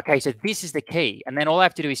did. Okay, so this is the key. And then all I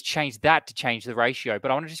have to do is change that to change the ratio.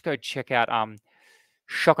 But I want to just go check out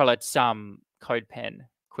Chocolate's code pen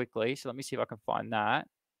quickly. So let me see if I can find that.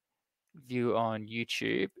 View on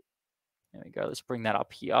YouTube. There we go. Let's bring that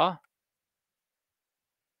up here.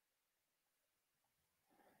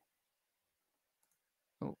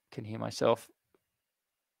 Oh, can hear myself.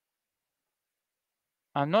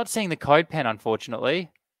 I'm not seeing the code pen,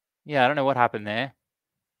 unfortunately. Yeah, I don't know what happened there.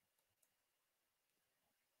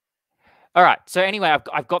 All right. So anyway,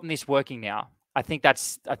 I've gotten this working now. I think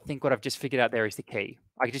what I've just figured out there is the key.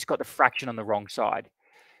 I just got the fraction on the wrong side.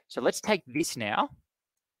 So let's take this now,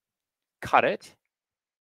 cut it,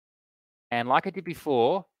 and like I did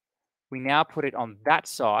before, we now put it on that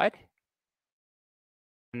side,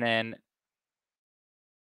 and then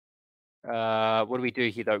what do we do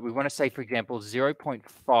here though? We want to say, for example,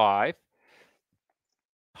 0.5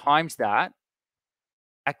 times that.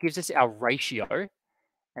 That gives us our ratio,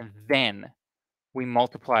 and then we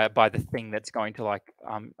multiply it by the thing that's going to like,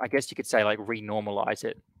 I guess you could say like renormalize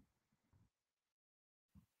it.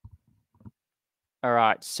 All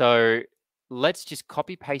right, so let's just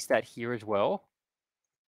copy paste that here as well.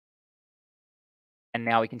 And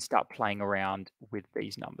now we can start playing around with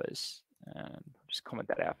these numbers. And just comment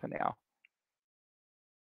that out for now.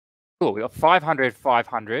 Cool, we got 500,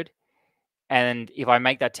 500. And if I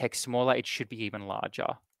make that text smaller, it should be even larger.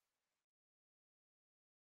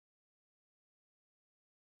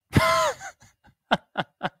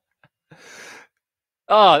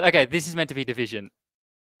 Oh, okay, this is meant to be division.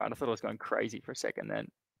 Right, I thought I was going crazy for a second then.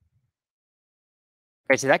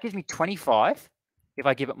 Okay, so that gives me 25. If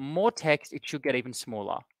I give it more text, it should get even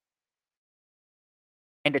smaller.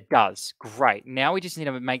 And it does. Great. Now we just need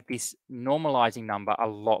to make this normalizing number a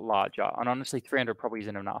lot larger. And honestly, 300 probably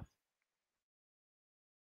isn't enough.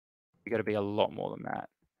 You got to be a lot more than that.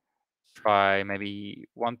 Try maybe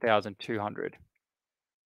 1,200.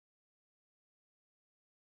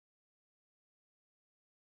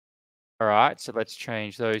 All right, so let's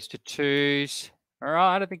change those to 2s. All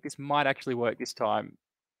right, I think this might actually work this time.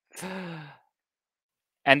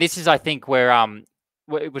 And this is, I think, where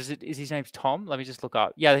is his name's Tom? Let me just look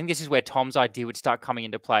up. Yeah, I think this is where Tom's idea would start coming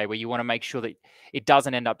into play, where you want to make sure that it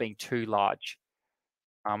doesn't end up being too large.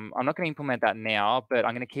 I'm not going to implement that now, but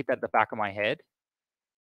I'm going to keep that at the back of my head.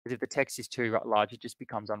 Because if the text is too large, it just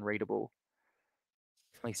becomes unreadable.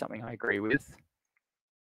 Definitely something I agree with.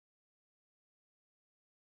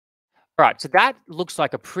 All right, so that looks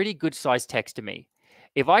like a pretty good size text to me.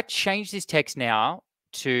 If I change this text now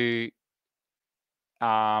to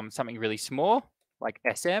something really small, like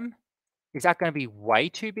SM, is that going to be way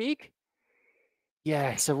too big?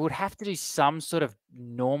 Yeah, so we'd have to do some sort of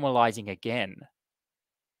normalizing again.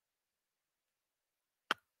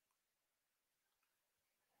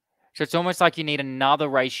 So it's almost like you need another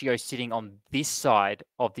ratio sitting on this side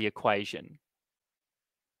of the equation.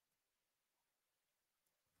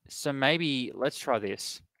 So maybe let's try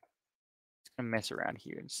this. Just gonna mess around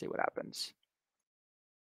here and see what happens.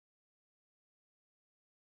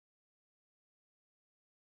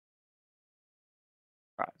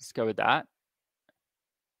 All right, let's go with that.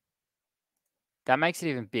 That makes it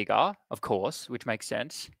even bigger, of course, which makes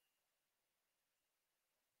sense.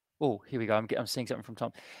 Oh, here we go. I'm seeing something from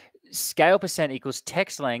Tom. Scale percent equals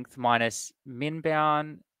text length minus min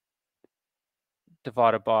bound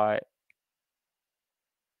divided by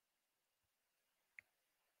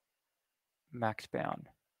max bound.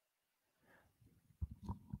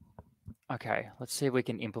 Okay, let's see if we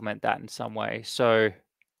can implement that in some way. So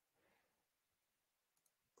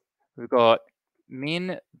we've got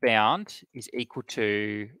min bound is equal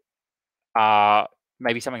to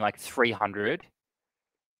maybe something like 300.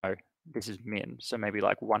 Oh, this is min, so maybe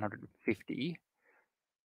like 150.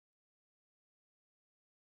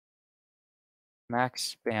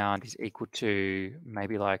 Max bound is equal to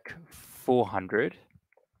maybe like 400.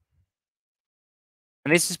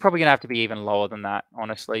 And this is probably going to have to be even lower than that,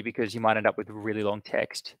 honestly, because you might end up with really long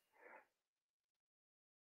text.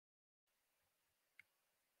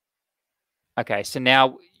 Okay, so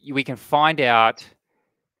now we can find out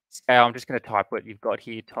scale. I'm just going to type what you've got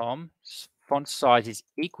here, Tom. Font size is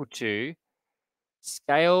equal to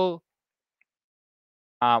scale.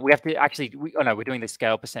 We have to actually, oh no, we're doing the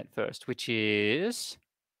scale percent first, which is,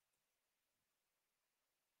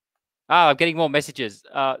 I'm getting more messages.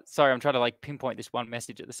 Sorry, I'm trying to like pinpoint this one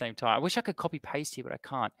message at the same time. I wish I could copy paste here, but I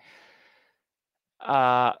can't.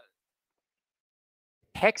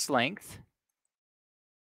 Text length.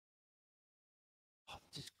 Oh,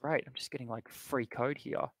 this is great. I'm just getting like free code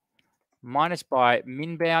here. Minus by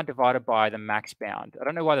min bound divided by the max bound. I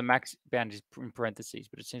don't know why the max bound is in parentheses,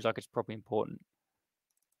 but it seems like it's probably important.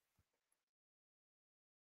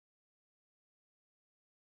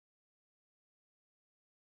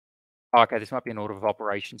 Oh, okay, this might be an order of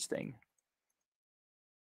operations thing.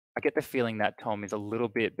 I get the feeling that Tom is a little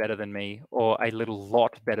bit better than me, or a little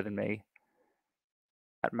lot better than me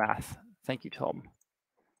at math. Thank you, Tom.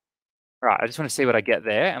 All right, I just want to see what I get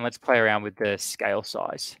there, and let's play around with the scale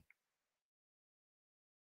size.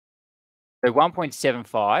 So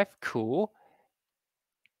 1.75, cool.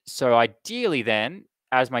 So ideally then,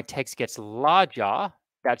 as my text gets larger,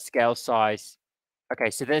 that scale size,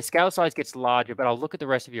 okay, so the scale size gets larger, but I'll look at the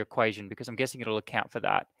rest of your equation because I'm guessing it'll account for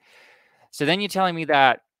that. So then you're telling me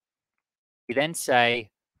that you then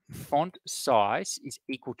say font size is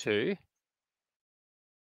equal to,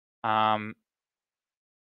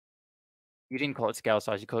 you didn't call it scale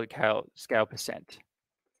size, you called it scale percent,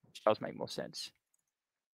 which does make more sense.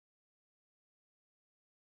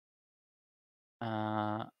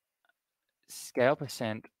 Scale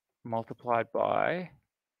percent multiplied by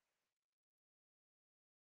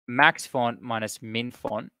max font minus min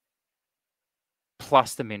font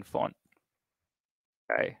plus the min font.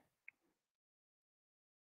 Okay.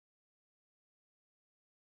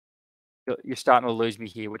 You're starting to lose me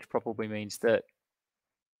here, which probably means that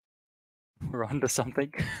we're onto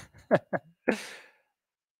something.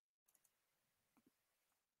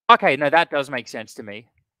 Okay, no, that does make sense to me.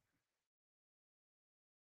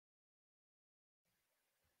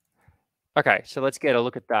 Okay, so let's get a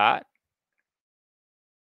look at that.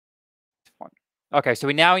 Okay, so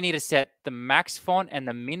we need to set the max font and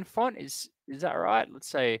the min font. Is that right? Let's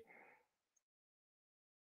say,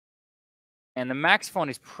 and the max font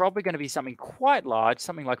is probably going to be something quite large,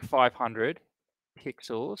 something like 500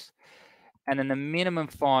 pixels, and then the minimum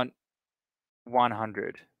font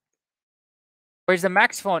 100. Whereas the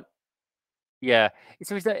max font, yeah,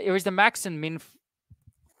 so it was the max and min.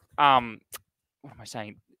 What am I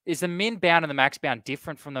saying? Is the min bound and the max bound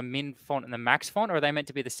different from the min font and the max font, or are they meant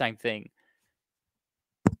to be the same thing?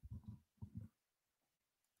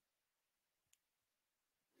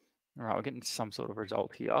 All right, we're getting some sort of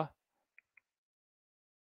result here.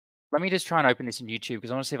 Let me just try and open this in YouTube because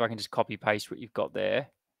I want to see if I can just copy paste what you've got there.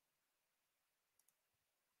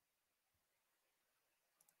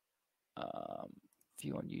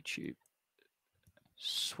 View on YouTube.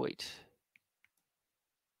 Sweet.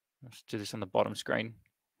 Let's do this on the bottom screen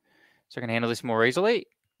so I can handle this more easily.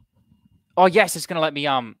 Oh yes, it's going to let me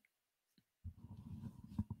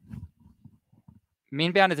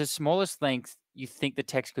min bound is the smallest length you think the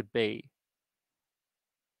text could be.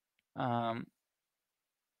 Font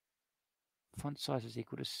size is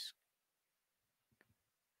equal to.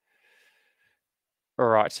 All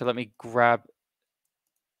right, so let me grab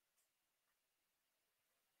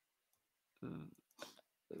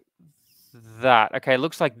that. Okay, it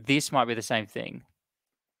looks like this might be the same thing.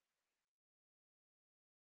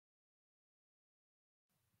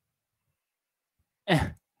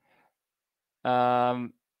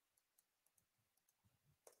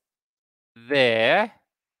 There.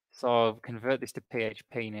 So I'll convert this to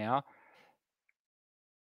PHP now.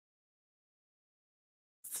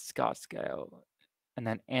 Start scale. And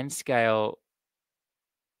then end scale.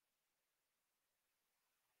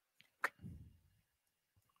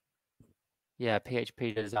 Yeah,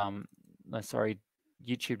 PHP does, sorry,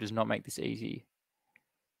 YouTube does not make this easy.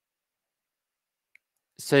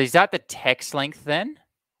 So is that the text length then?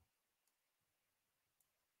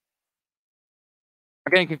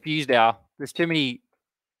 I'm getting confused now. There's too many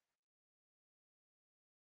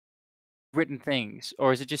written things.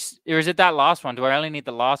 Or is it that last one? Do I only need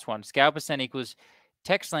the last one? Scale percent equals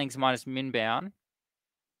text length minus min bound.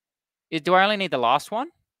 Do I only need the last one?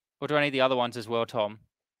 Or do I need the other ones as well, Tom?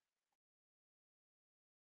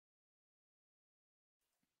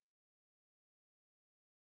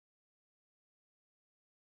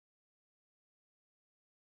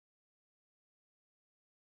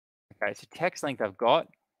 Okay, so text length I've got.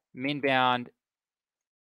 Min bound.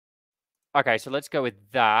 Okay, so let's go with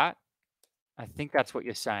that. I think that's what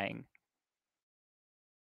you're saying.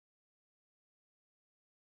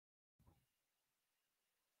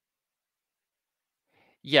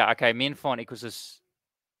 Yeah, okay, min font equals this.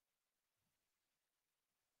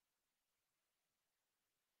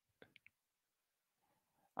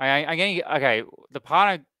 I'm getting, okay, the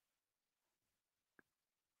part I,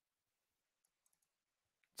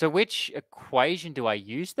 so which equation do I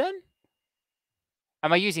use then?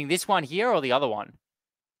 Am I using this one here or the other one?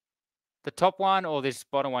 The top one or this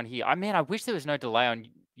bottom one here? I mean, I wish there was no delay on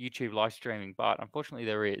YouTube live streaming, but unfortunately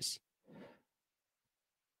there is.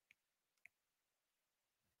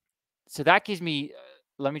 So that gives me,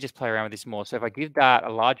 let me just play around with this more. So if I give that a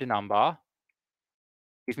larger number,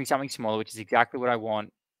 gives me something smaller, which is exactly what I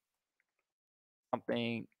want.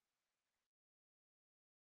 Something,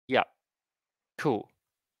 yeah, cool.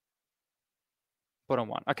 Bottom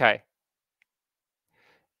one, okay.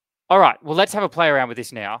 All right, well, let's have a play around with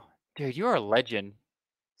this now. Dude, you're a legend.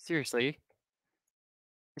 Seriously.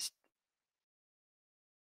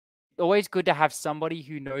 always good to have somebody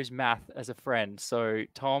who knows math as a friend. So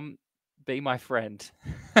Tom, be my friend.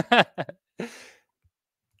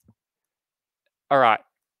 All right.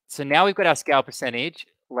 So now we've got our scale percentage.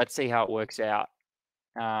 Let's see how it works out.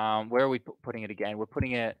 Where are we putting it again? We're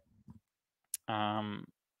putting it, we'll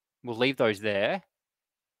leave those there.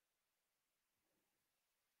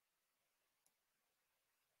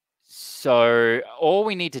 So all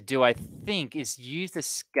we need to do, I think, is use the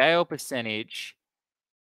scale percentage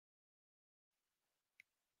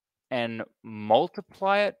and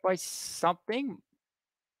multiply it by something.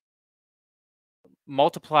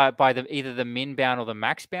 Multiply it by either the min bound or the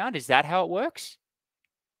max bound. Is that how it works?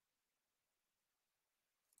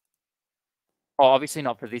 Oh, obviously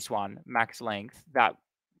not for this one, max length. That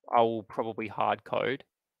I will probably hard code.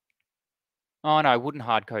 Oh no, I wouldn't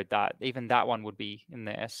hard code that. Even that one would be in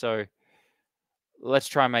there. So let's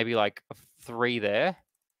try maybe like a 3 there.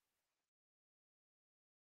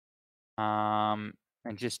 And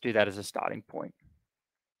just do that as a starting point.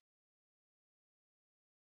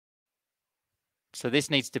 So this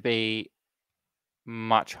needs to be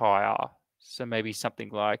much higher. So maybe something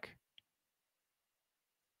like,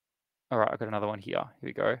 all right, I've got another one here. Here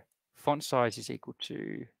we go. Font size is equal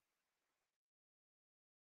to,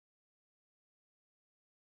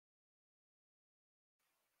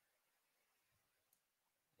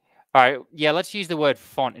 all right, yeah, let's use the word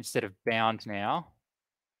font instead of bound now.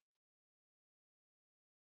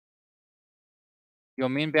 Your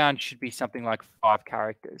min bound should be something like 5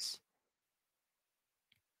 characters.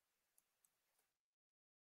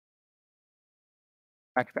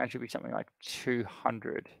 Max bound should be something like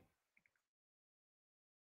 200.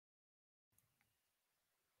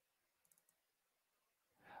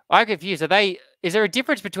 I'm confused. Is there a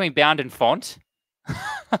difference between bound and font?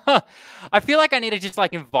 I feel like I need to just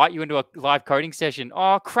like invite you into a live coding session.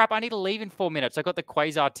 Oh crap, I need to leave in 4 minutes. I got the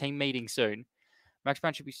Quasar team meeting soon. Max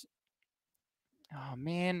bound should be, oh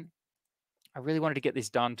man, I really wanted to get this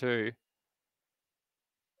done too.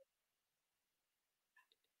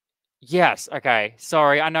 Yes, okay.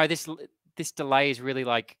 Sorry, I know this delay is really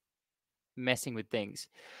like messing with things.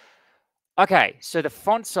 Okay, so the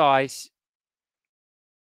font size,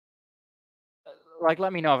 like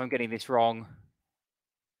let me know if I'm getting this wrong.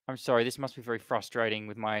 I'm sorry, this must be very frustrating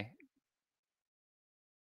with my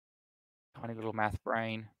tiny little math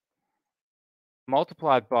brain.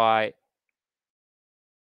 Multiplied by,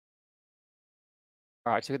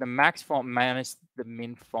 all right, so the max font minus the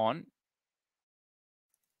min font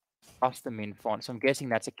plus the min font. So I'm guessing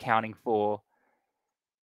that's accounting for,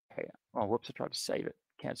 okay, oh, whoops, I tried to save it.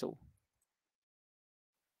 Cancel.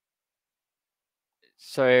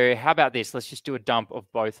 So how about this? Let's just do a dump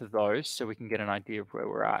of both of those so we can get an idea of where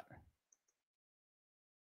we're at.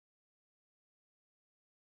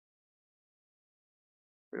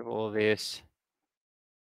 Rid of all of this.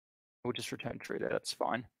 We'll just return true there. That's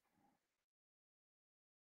fine.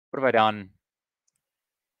 What have I done?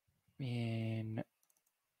 In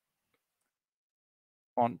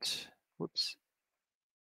font, whoops.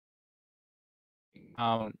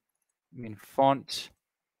 In font.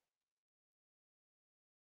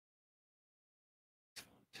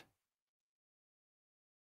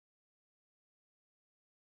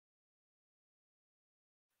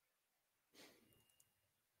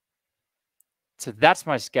 So that's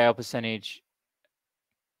my scale percentage.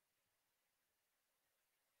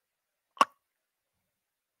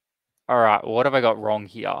 All right, what have I got wrong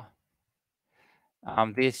here?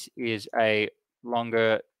 This is a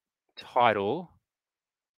longer title.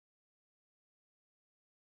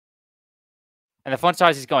 And the font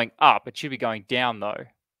size is going up. It should be going down, though.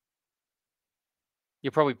 You're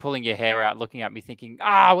probably pulling your hair out, looking at me thinking,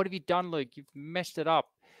 what have you done, Luke? You've messed it up.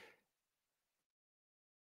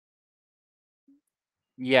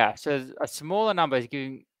 Yeah, so a smaller number is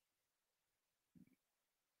giving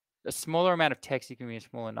a smaller amount of text is giving me a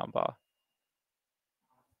smaller number.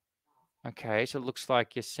 Okay, so it looks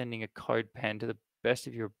like you're sending a code pen to the best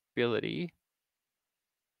of your ability.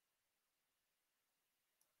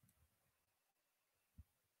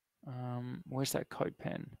 Where's that code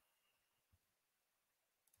pen?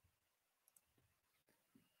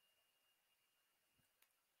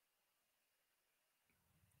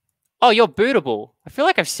 Oh, you're bootable. I feel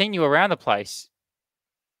like I've seen you around the place.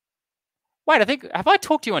 Wait, have I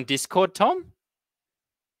talked to you on Discord, Tom?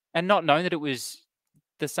 And not known that it was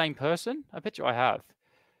the same person? I bet you I have.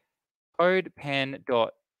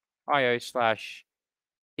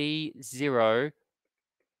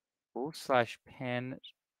 codepen.io/d0/pen.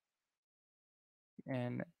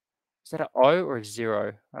 And is that an O or a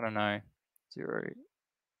 0? I don't know. 0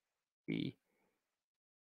 E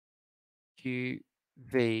Q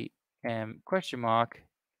V question mark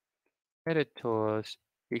editors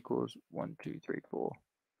equals 1, 2, 3, 4.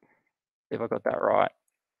 See if I got that right.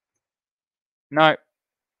 No,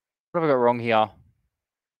 what have I got wrong here?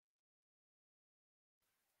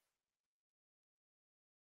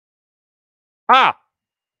 Ah,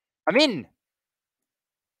 I'm in.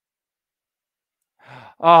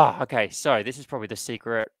 Oh, okay. So this is probably the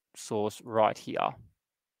secret source right here.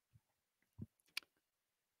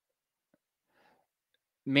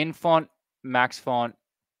 Min font, max font,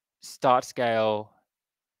 start scale,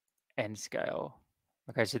 end scale.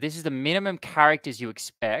 Okay, so this is the minimum characters you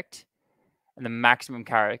expect and the maximum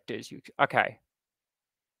characters you... Okay.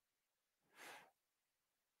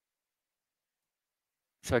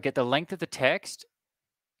 So I get the length of the text.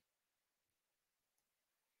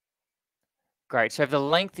 Great. So if the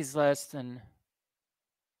length is less than...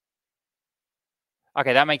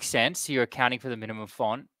 Okay, that makes sense. So you're accounting for the minimum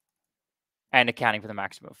font and accounting for the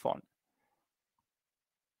maximum font.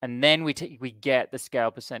 And then we get the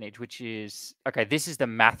scale percentage, which is... Okay, this is the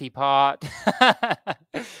mathy part.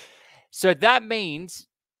 So that means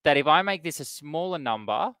that if I make this a smaller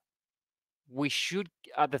number, we should...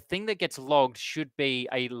 the thing that gets logged should be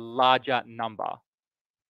a larger number.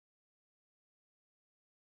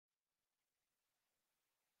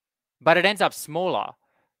 But it ends up smaller.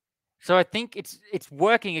 So I think it's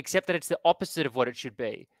working, except that it's the opposite of what it should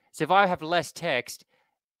be. So if I have less text,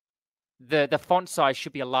 the font size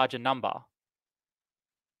should be a larger number,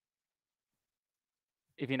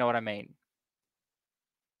 if you know what I mean.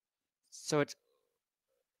 So it's...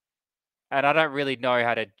 And I don't really know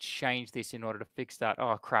how to change this in order to fix that.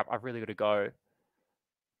 Oh, crap. I've really got to go.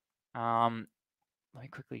 Let me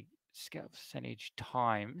quickly scale percentage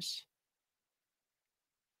times.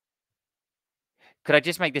 Could I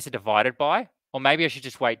just make this a divided by? Or maybe I should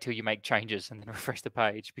just wait till you make changes and then refresh the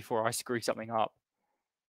page before I screw something up.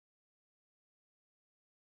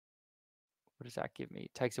 What does that give me?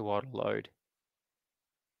 It takes a while to load.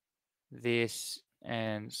 This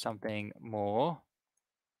and something more.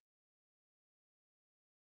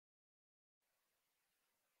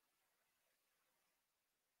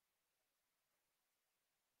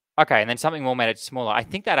 Okay, and then something more made it smaller. I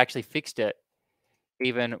think that actually fixed it.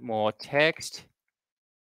 Even more text.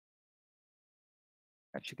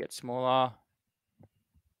 That should get smaller.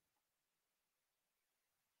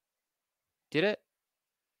 Did it?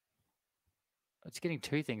 It's getting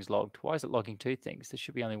two things logged. Why is it logging two things? There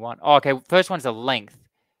should be only one. Oh, okay. First one's the length.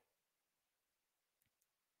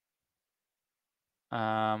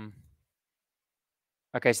 Okay,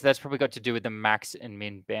 so that's probably got to do with the max and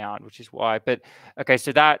min bound, which is why. But okay,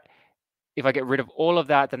 so that, if I get rid of all of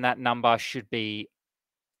that, then that number should be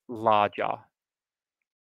larger.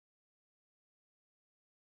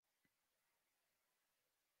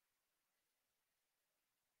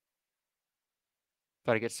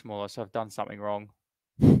 But it gets smaller, so I've done something wrong.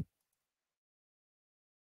 Maybe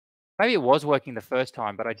it was working the first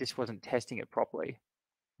time, but I just wasn't testing it properly.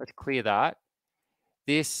 Let's clear that.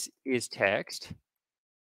 This is text.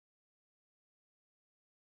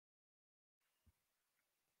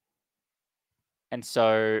 And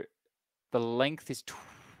so the length is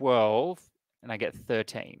 12, and I get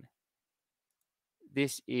 13.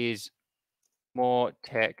 This is more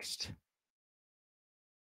text.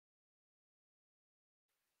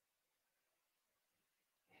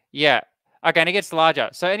 Yeah. Okay, and it gets larger.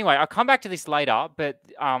 So anyway, I'll come back to this later, but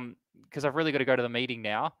because I've really got to go to the meeting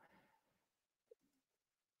now.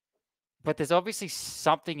 But there's obviously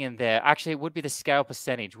something in there. Actually, it would be the scale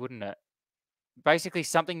percentage, wouldn't it? Basically,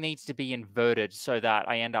 something needs to be inverted so that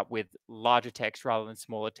I end up with larger text rather than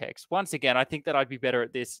smaller text. Once again, I think that I'd be better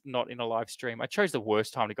at this not in a live stream. I chose the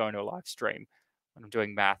worst time to go into a live stream when I'm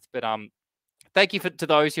doing math. But thank you to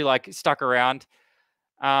those who like stuck around.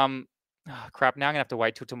 Crap, now I'm gonna have to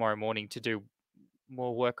wait till tomorrow morning to do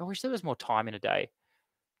more work. I wish there was more time in a day.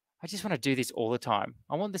 I just want to do this all the time.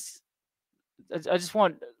 I want this. I just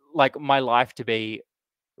want like my life to be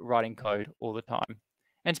writing code all the time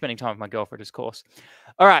and spending time with my girlfriend, of course.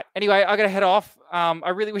 All right. Anyway, I got to head off. I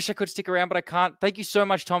really wish I could stick around, but I can't. Thank you so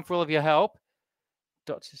much, Tom, for all of your help.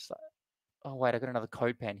 Oh, wait, I got another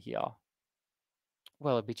code pen here.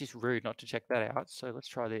 Well, it'd be just rude not to check that out. So let's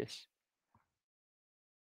try this.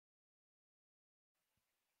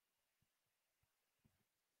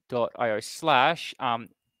 .io slash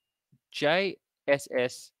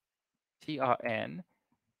JSSTRN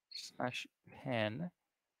slash pen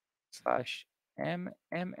slash MMMMZB.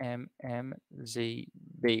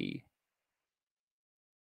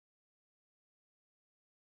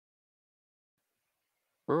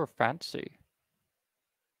 Oh, fancy.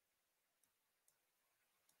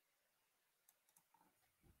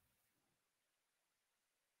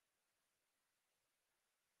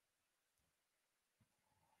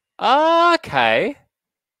 Okay.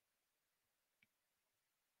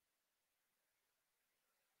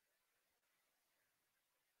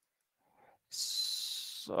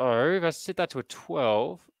 So if I set that to a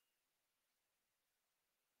 12,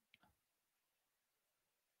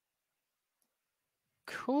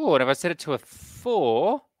 cool. And if I set it to a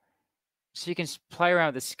 4, so you can play around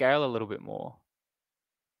with the scale a little bit more.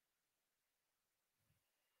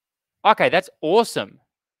 Okay, that's awesome.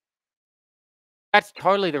 That's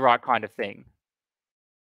totally the right kind of thing.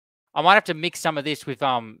 I might have to mix some of this with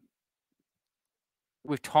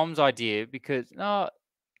Tom's idea because no,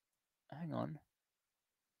 hang on.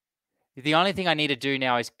 The only thing I need to do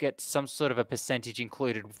now is get some sort of a percentage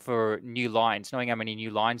included for new lines, knowing how many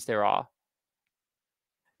new lines there are.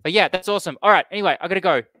 But yeah, that's awesome. All right. Anyway, I got to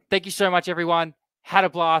go. Thank you so much, everyone. Had a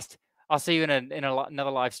blast. I'll see you in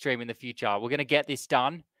another live stream in the future. We're going to get this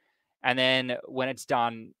done. And then when it's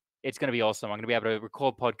done, it's going to be awesome. I'm going to be able to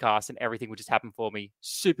record podcasts and everything will just happen for me.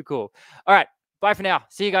 Super cool. All right. Bye for now.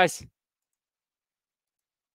 See you guys.